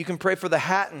 You can pray for the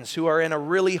Hattons, who are in a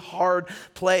really hard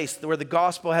place where the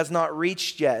gospel has not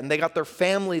reached yet, and they got their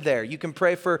family there. You can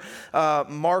pray for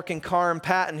Mark and Karen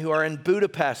Patton, who are in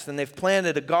Budapest, and they've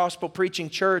planted a gospel preaching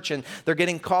church, and they're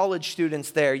getting college students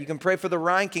there. You can pray for the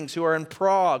Reinkings, who are in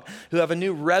Prague, who have a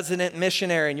new resident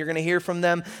missionary, and you're going to hear from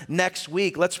them next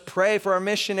week. Let's pray for our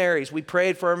missionaries. We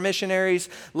prayed for our missionaries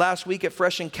last week at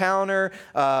Fresh Encounter.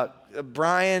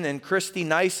 Brian and Christy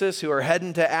Nisus, who are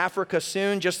heading to Africa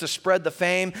soon just to spread the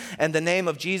fame and the name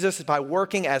of Jesus by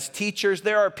working as teachers.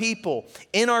 There are people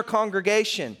in our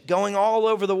congregation going all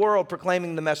over the world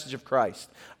proclaiming the message of Christ.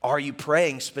 Are you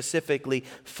praying specifically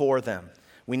for them?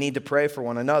 We need to pray for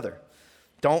one another.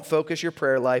 Don't focus your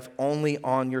prayer life only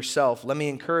on yourself. Let me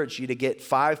encourage you to get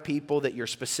 5 people that you're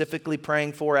specifically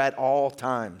praying for at all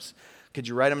times. Could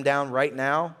you write them down right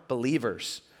now?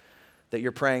 Believers that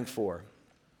you're praying for.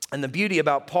 And the beauty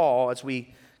about Paul, as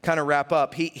we kind of wrap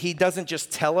up, he doesn't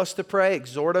just tell us to pray,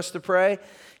 exhort us to pray.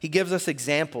 He gives us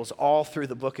examples all through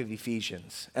the book of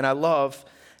Ephesians. And I love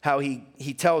how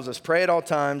he tells us, pray at all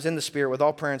times in the Spirit with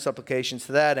all prayer and supplications.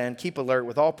 To that end, keep alert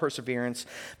with all perseverance,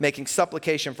 making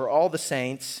supplication for all the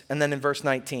saints. And then in verse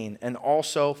 19, and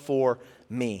also for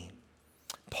me.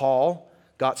 Paul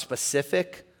got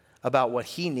specific about what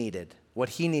he needed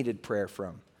prayer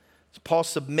from. So Paul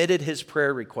submitted his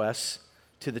prayer requests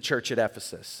to the church at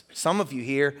Ephesus. Some of you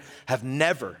here have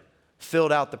never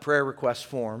filled out the prayer request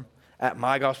form at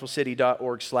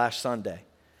mygospelcity.org/Sunday.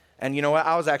 And you know what?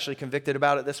 I was actually convicted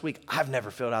about it this week. I've never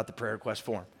filled out the prayer request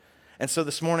form. And so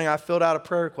this morning I filled out a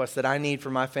prayer request that I need for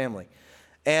my family.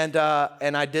 And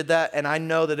I did that, and I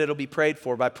know that it'll be prayed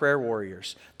for by prayer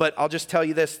warriors. But I'll just tell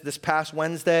you this past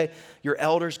Wednesday, your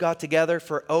elders got together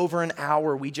for over an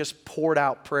hour. We just poured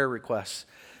out prayer requests.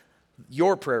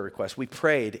 Your prayer request. We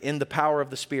prayed in the power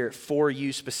of the Spirit for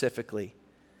you specifically.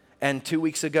 And 2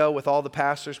 weeks ago with all the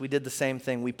pastors, we did the same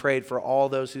thing. We prayed for all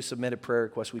those who submitted prayer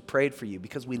requests. We prayed for you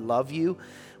because we love you.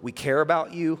 We care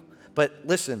about you. But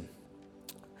listen,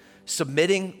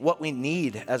 submitting what we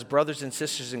need as brothers and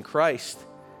sisters in Christ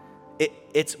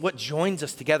It's what joins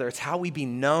us together. It's how we be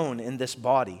known in this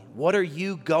body. What are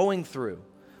you going through?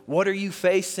 What are you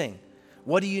facing?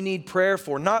 What do you need prayer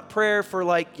for? Not prayer for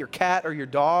like your cat or your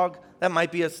dog. That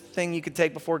might be a thing you could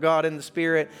take before God in the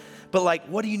Spirit. But like,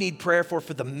 what do you need prayer for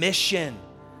the mission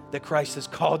that Christ has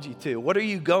called you to? What are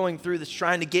you going through that's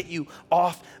trying to get you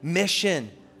off mission?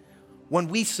 When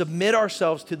we submit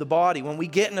ourselves to the body, when we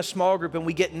get in a small group and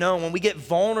we get known, when we get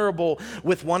vulnerable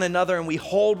with one another and we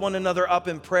hold one another up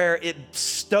in prayer, it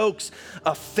stokes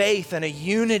a faith and a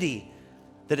unity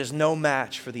that is no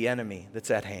match for the enemy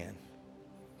that's at hand.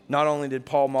 Not only did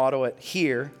Paul model it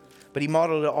here, but he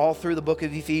modeled it all through the book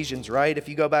of Ephesians, right? If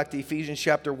you go back to Ephesians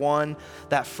chapter 1,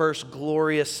 that first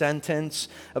glorious sentence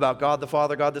about God the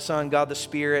Father, God the Son, God the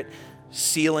Spirit,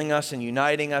 sealing us and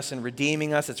uniting us and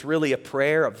redeeming us. It's really a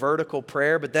prayer, a vertical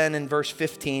prayer. But then in verse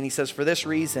 15, he says, for this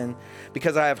reason,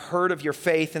 because I have heard of your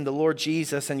faith in the Lord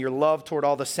Jesus and your love toward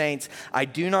all the saints, I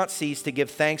do not cease to give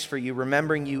thanks for you,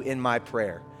 remembering you in my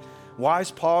prayer. Why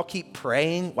does Paul keep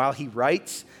praying while he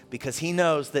writes? Because he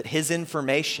knows that his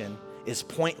information is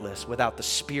pointless without the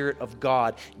Spirit of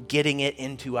God getting it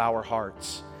into our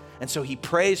hearts. And so he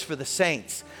prays for the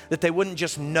saints that they wouldn't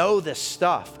just know this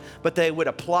stuff, but they would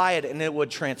apply it and it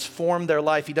would transform their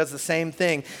life. He does the same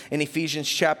thing in Ephesians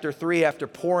chapter 3 after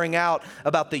pouring out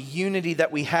about the unity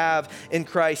that we have in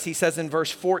Christ. He says in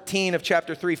verse 14 of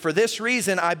chapter 3, for this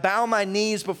reason I bow my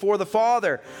knees before the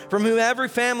Father, from whom every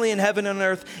family in heaven and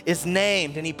earth is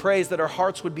named. And he prays that our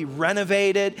hearts would be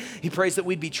renovated. He prays that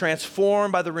we'd be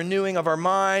transformed by the renewing of our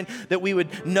mind, that we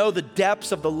would know the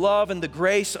depths of the love and the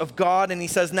grace of God. And he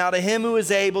says, now to him who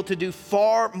is able to do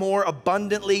far more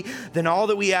abundantly than all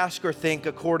that we ask or think,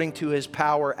 according to his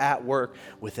power at work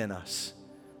within us.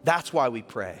 That's why we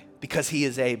pray, because he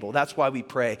is able. That's why we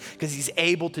pray, because he's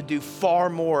able to do far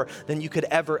more than you could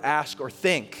ever ask or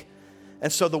think.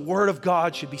 And so the word of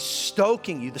God should be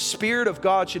stoking you. The Spirit of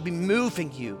God should be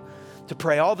moving you to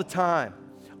pray all the time,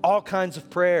 all kinds of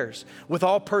prayers, with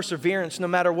all perseverance, no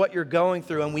matter what you're going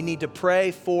through. And we need to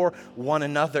pray for one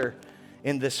another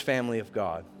in this family of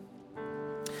God.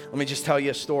 Let me just tell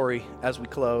you a story as we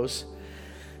close.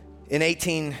 In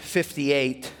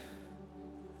 1858,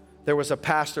 there was a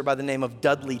pastor by the name of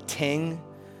Dudley Ting,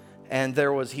 and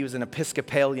he was an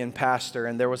Episcopalian pastor,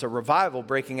 and there was a revival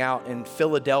breaking out in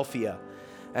Philadelphia,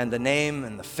 and the name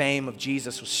and the fame of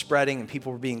Jesus was spreading, and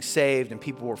people were being saved, and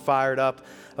people were fired up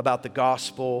about the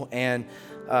gospel, and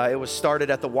it was started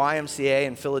at the YMCA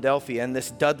in Philadelphia, and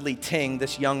this Dudley Ting,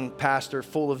 this young pastor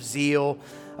full of zeal,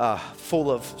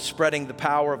 full of spreading the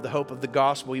power of the hope of the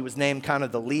gospel, he was named kind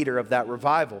of the leader of that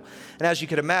revival. And as you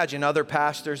could imagine, other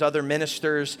pastors, other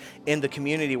ministers in the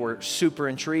community were super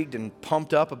intrigued and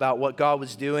pumped up about what God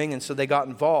was doing, and so they got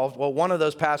involved. Well, one of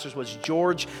those pastors was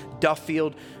George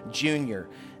Duffield Jr.,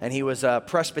 and he was a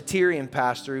Presbyterian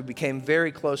pastor who became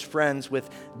very close friends with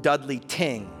Dudley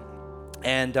Ting.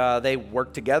 And they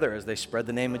worked together as they spread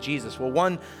the name of Jesus. Well,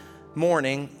 one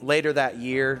morning later that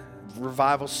year,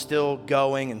 revival's still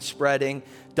going and spreading.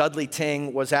 Dudley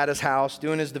Ting was at his house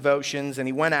doing his devotions, and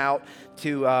he went out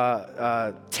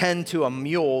to tend to a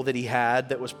mule that he had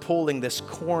that was pulling this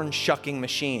corn shucking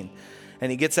machine. And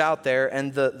he gets out there,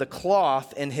 and the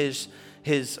cloth in his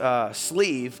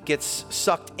sleeve gets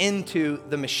sucked into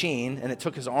the machine, and it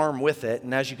took his arm with it.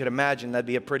 And as you could imagine, that'd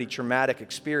be a pretty traumatic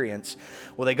experience.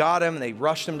 Well, they got him, and they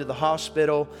rushed him to the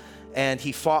hospital, and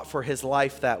he fought for his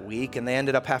life that week, and they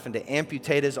ended up having to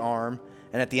amputate his arm.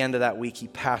 And at the end of that week, he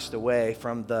passed away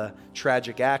from the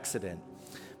tragic accident.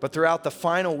 But throughout the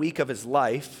final week of his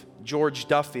life, George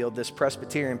Duffield, this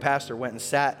Presbyterian pastor, went and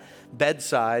sat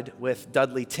bedside with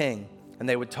Dudley Ting, and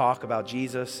they would talk about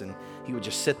Jesus, and he would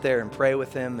just sit there and pray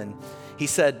with him. And he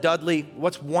said, Dudley,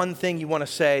 what's one thing you want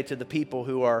to say to the people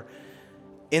who are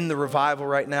in the revival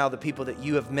right now, the people that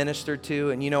you have ministered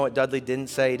to? And you know what Dudley didn't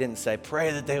say? He didn't say,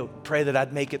 pray that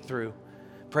I'd make it through.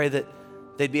 Pray that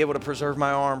they'd be able to preserve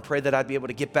my arm. Pray that I'd be able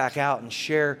to get back out and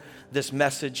share this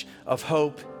message of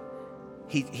hope.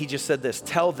 He just said this,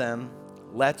 tell them,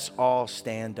 let's all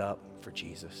stand up for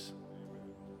Jesus.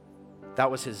 That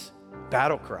was his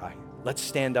battle cry. Let's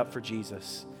stand up for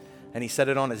Jesus. And he said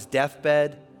it on his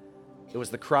deathbed. It was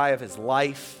the cry of his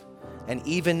life. And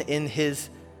even in his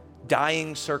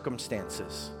dying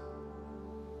circumstances,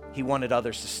 he wanted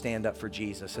others to stand up for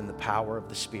Jesus and the power of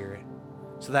the Spirit.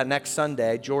 So that next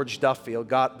Sunday, George Duffield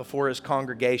got before his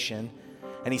congregation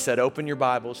and he said, open your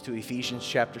Bibles to Ephesians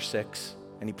chapter 6.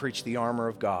 And he preached the armor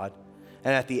of God.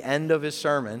 And at the end of his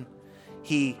sermon,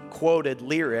 he quoted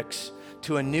lyrics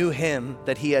to a new hymn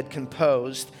that he had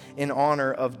composed in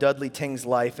honor of Dudley Ting's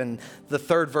life. And the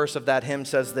third verse of that hymn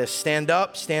says this: stand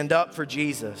up for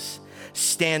Jesus.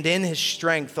 Stand in his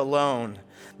strength alone.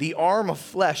 The arm of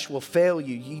flesh will fail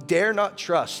you. Ye dare not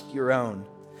trust your own.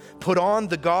 Put on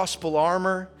the gospel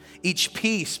armor, each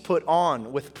piece put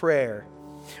on with prayer.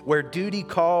 Where duty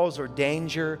calls or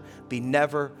danger, be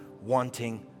never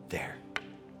wanting there.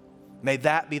 May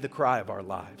that be the cry of our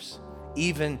lives,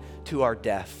 even to our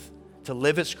death, to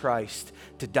live as Christ,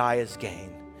 to die as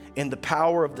gain, in the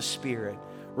power of the Spirit,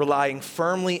 relying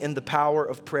firmly in the power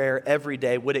of prayer every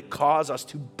day. Would it cause us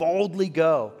to boldly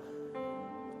go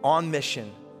on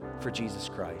mission for Jesus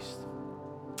Christ?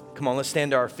 Come on, let's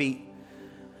stand to our feet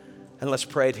and let's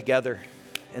pray together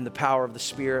in the power of the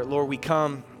Spirit. Lord, we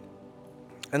come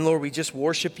and Lord, we just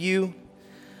worship you.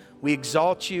 We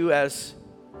exalt you as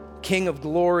King of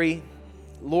glory,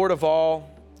 Lord of all.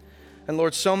 And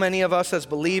Lord, so many of us as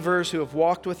believers who have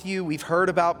walked with you, we've heard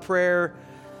about prayer.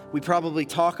 We probably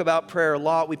talk about prayer a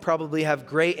lot. We probably have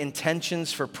great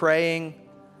intentions for praying.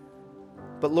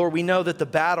 But Lord, we know that the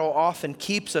battle often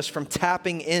keeps us from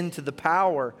tapping into the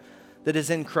power that is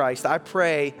in Christ. I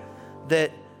pray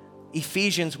that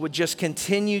Ephesians would just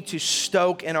continue to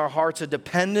stoke in our hearts a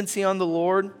dependency on the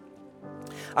Lord.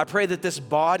 I pray that this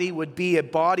body would be a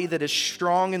body that is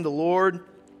strong in the Lord.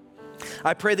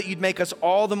 I pray that you'd make us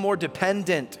all the more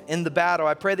dependent in the battle.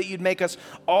 I pray that you'd make us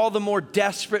all the more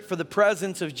desperate for the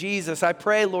presence of Jesus. I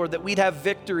pray, Lord, that we'd have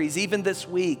victories even this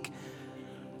week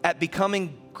at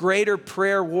becoming greater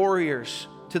prayer warriors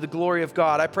to the glory of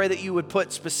God. I pray that you would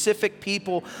put specific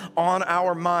people on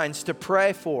our minds to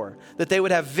pray for, that they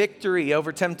would have victory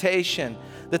over temptation,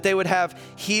 that they would have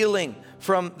healing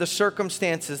from the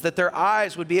circumstances, that their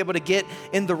eyes would be able to get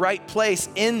in the right place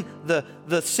in the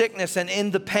sickness and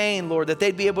in the pain, Lord, that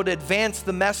they'd be able to advance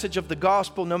the message of the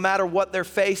gospel no matter what they're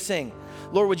facing.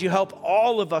 Lord, would you help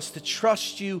all of us to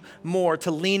trust you more,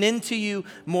 to lean into you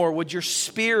more? Would your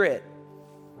Spirit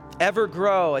ever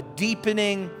grow a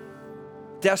deepening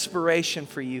desperation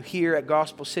for you here at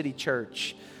Gospel City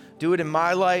Church? Do it in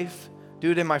my life,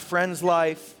 do it in my friend's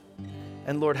life,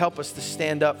 and Lord, help us to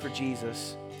stand up for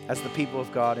Jesus as the people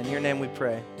of God. In your name we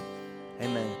pray,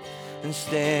 amen. And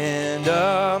stand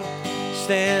up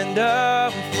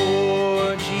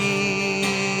for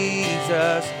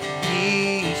Jesus,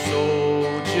 ye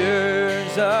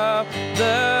soldiers of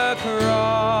the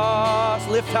cross.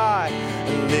 Lift high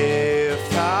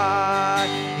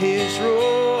his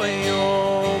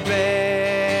royal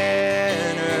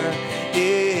banner.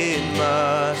 It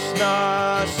must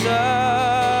not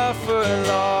suffer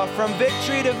long. From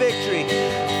victory to victory,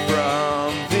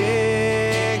 from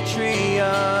victory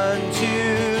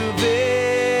unto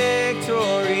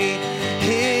victory,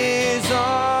 his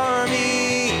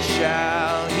army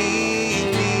shall he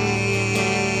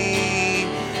lead,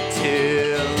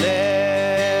 till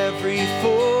every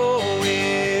foe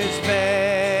is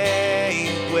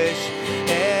vanquished,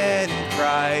 and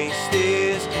Christ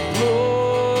is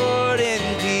Lord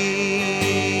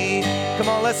indeed. Come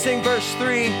on, let's sing verse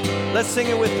 3. Let's sing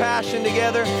it with passion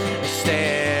together.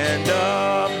 Stand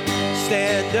up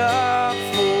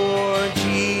for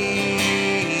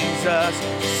Jesus.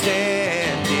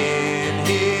 Stand in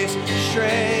his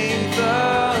strength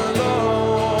alone.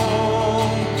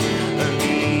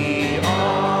 The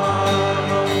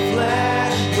arm of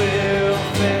flesh will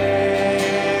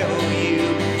fail you.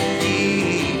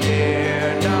 Ye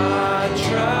dare not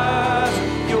trust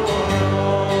your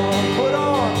own. Put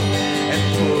on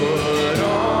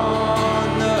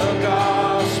the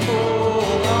gospel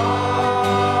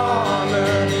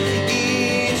armor.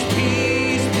 Each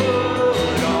piece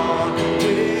put on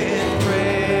with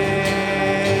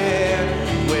prayer.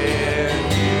 Where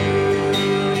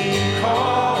duty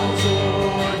calls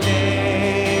or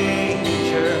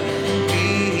danger,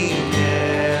 be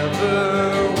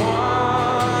never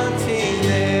wanting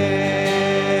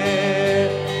there.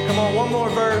 Come on, one more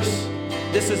verse.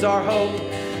 This is our hope.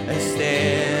 And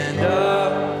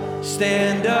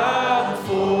stand up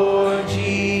for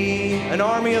Jesus, an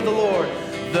army of the Lord.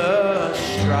 The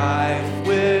strife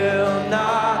will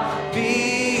not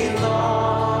be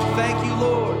long. Thank you,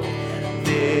 Lord.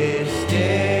 This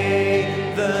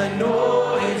day the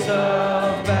noise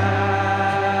of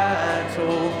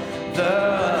battle,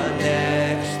 the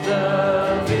next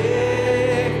the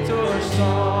victor's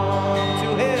song.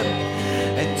 To him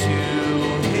and to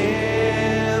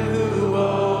him who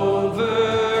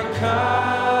overcometh,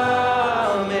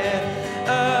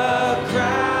 a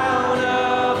crown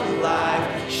of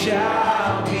life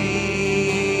shall be.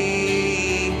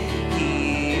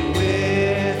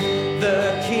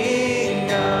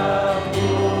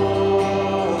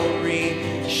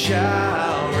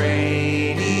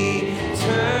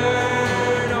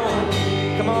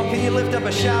 Can you lift up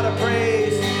a shout of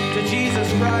praise to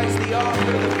Jesus Christ, the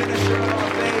author, the finisher of our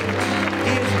faith?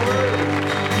 He is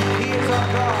worthy. He is our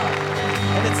God.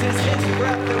 And it's His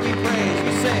breath that we praise.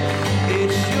 You sing,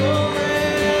 it's your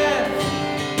breath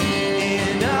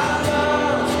in our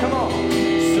lungs. Come on.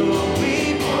 So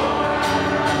we pour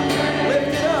out our praise.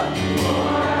 Lift it up.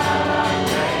 Pour out our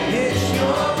praise. It's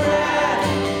your breath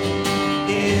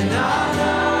in our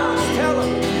lungs. Tell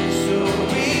them. So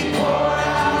we pour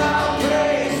out our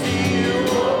praise to you,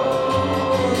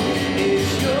 Lord.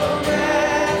 It's your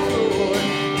breath, Lord,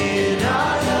 in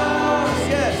our lungs.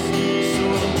 Yes. So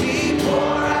we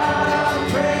pour out our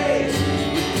praise.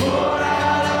 We pour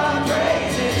out our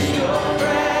praise. It's your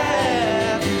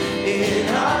breath in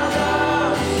our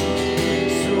lungs.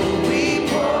 So we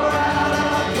pour out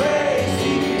our praise to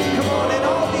you. Come on, and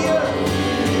all the earth.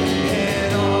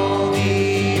 And all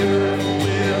the earth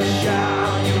will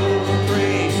shout your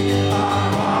praise.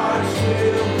 Our hearts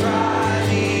will cry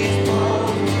these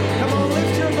bones. Come on,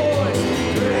 lift your voice.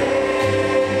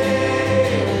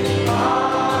 Great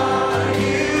are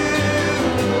you,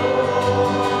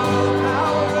 Lord.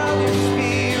 Power of your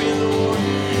Spirit, Lord.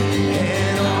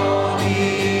 And all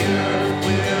the earth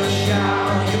will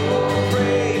shout your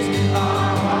praise.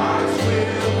 Our hearts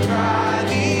will cry.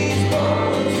 These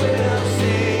bones will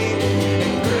sing.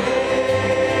 And great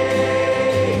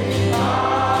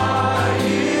are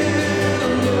you,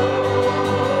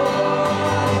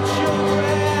 Lord. It's your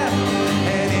breath,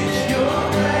 and it's your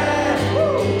breath,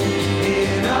 woo,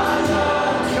 in our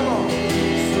lungs. Come on.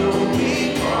 So we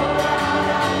pour out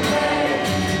our praise.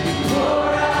 We pour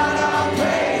out our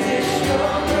praise. It's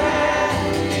your breath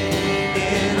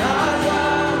in our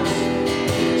lungs.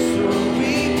 So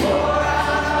we pour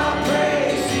out our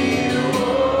praise to you,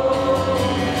 Lord.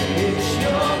 It's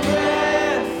your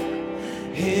breath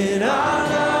in our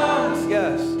lungs.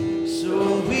 Yes. So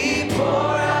we pour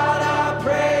out our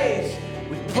praise.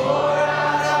 We pour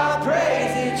out our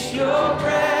praise. It's your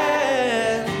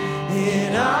breath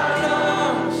in our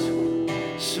lungs.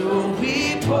 So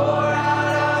we pour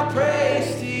out our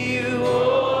praise to you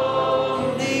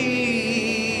only.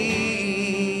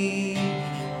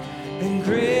 And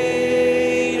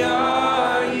great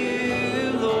are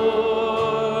you,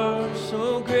 Lord.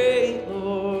 So great,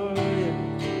 Lord.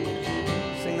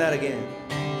 Sing that again.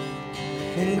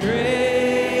 And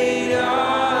great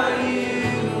are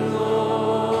you,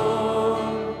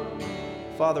 Lord.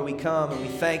 Father, we come and we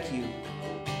thank you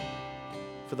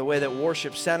for the way that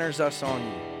worship centers us on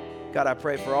you. God, I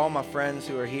pray for all my friends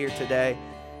who are here today.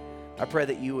 I pray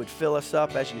that you would fill us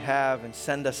up as you have and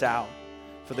send us out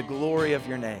for the glory of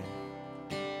your name.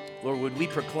 Lord, would we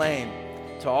proclaim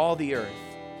to all the earth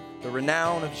the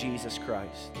renown of Jesus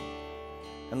Christ.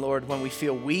 And Lord, when we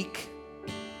feel weak,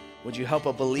 would you help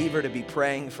a believer to be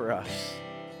praying for us?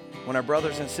 When our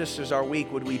brothers and sisters are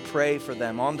weak, would we pray for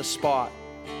them on the spot?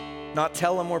 Not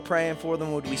tell them we're praying for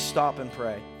them, would we stop and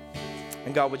pray?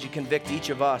 And God, would you convict each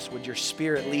of us? Would your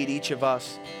Spirit lead each of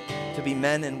us to be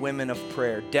men and women of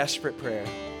prayer, desperate prayer,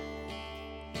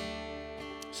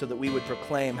 so that we would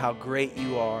proclaim how great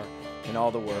you are in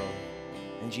all the world.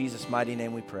 In Jesus' mighty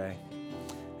name we pray.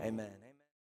 Amen.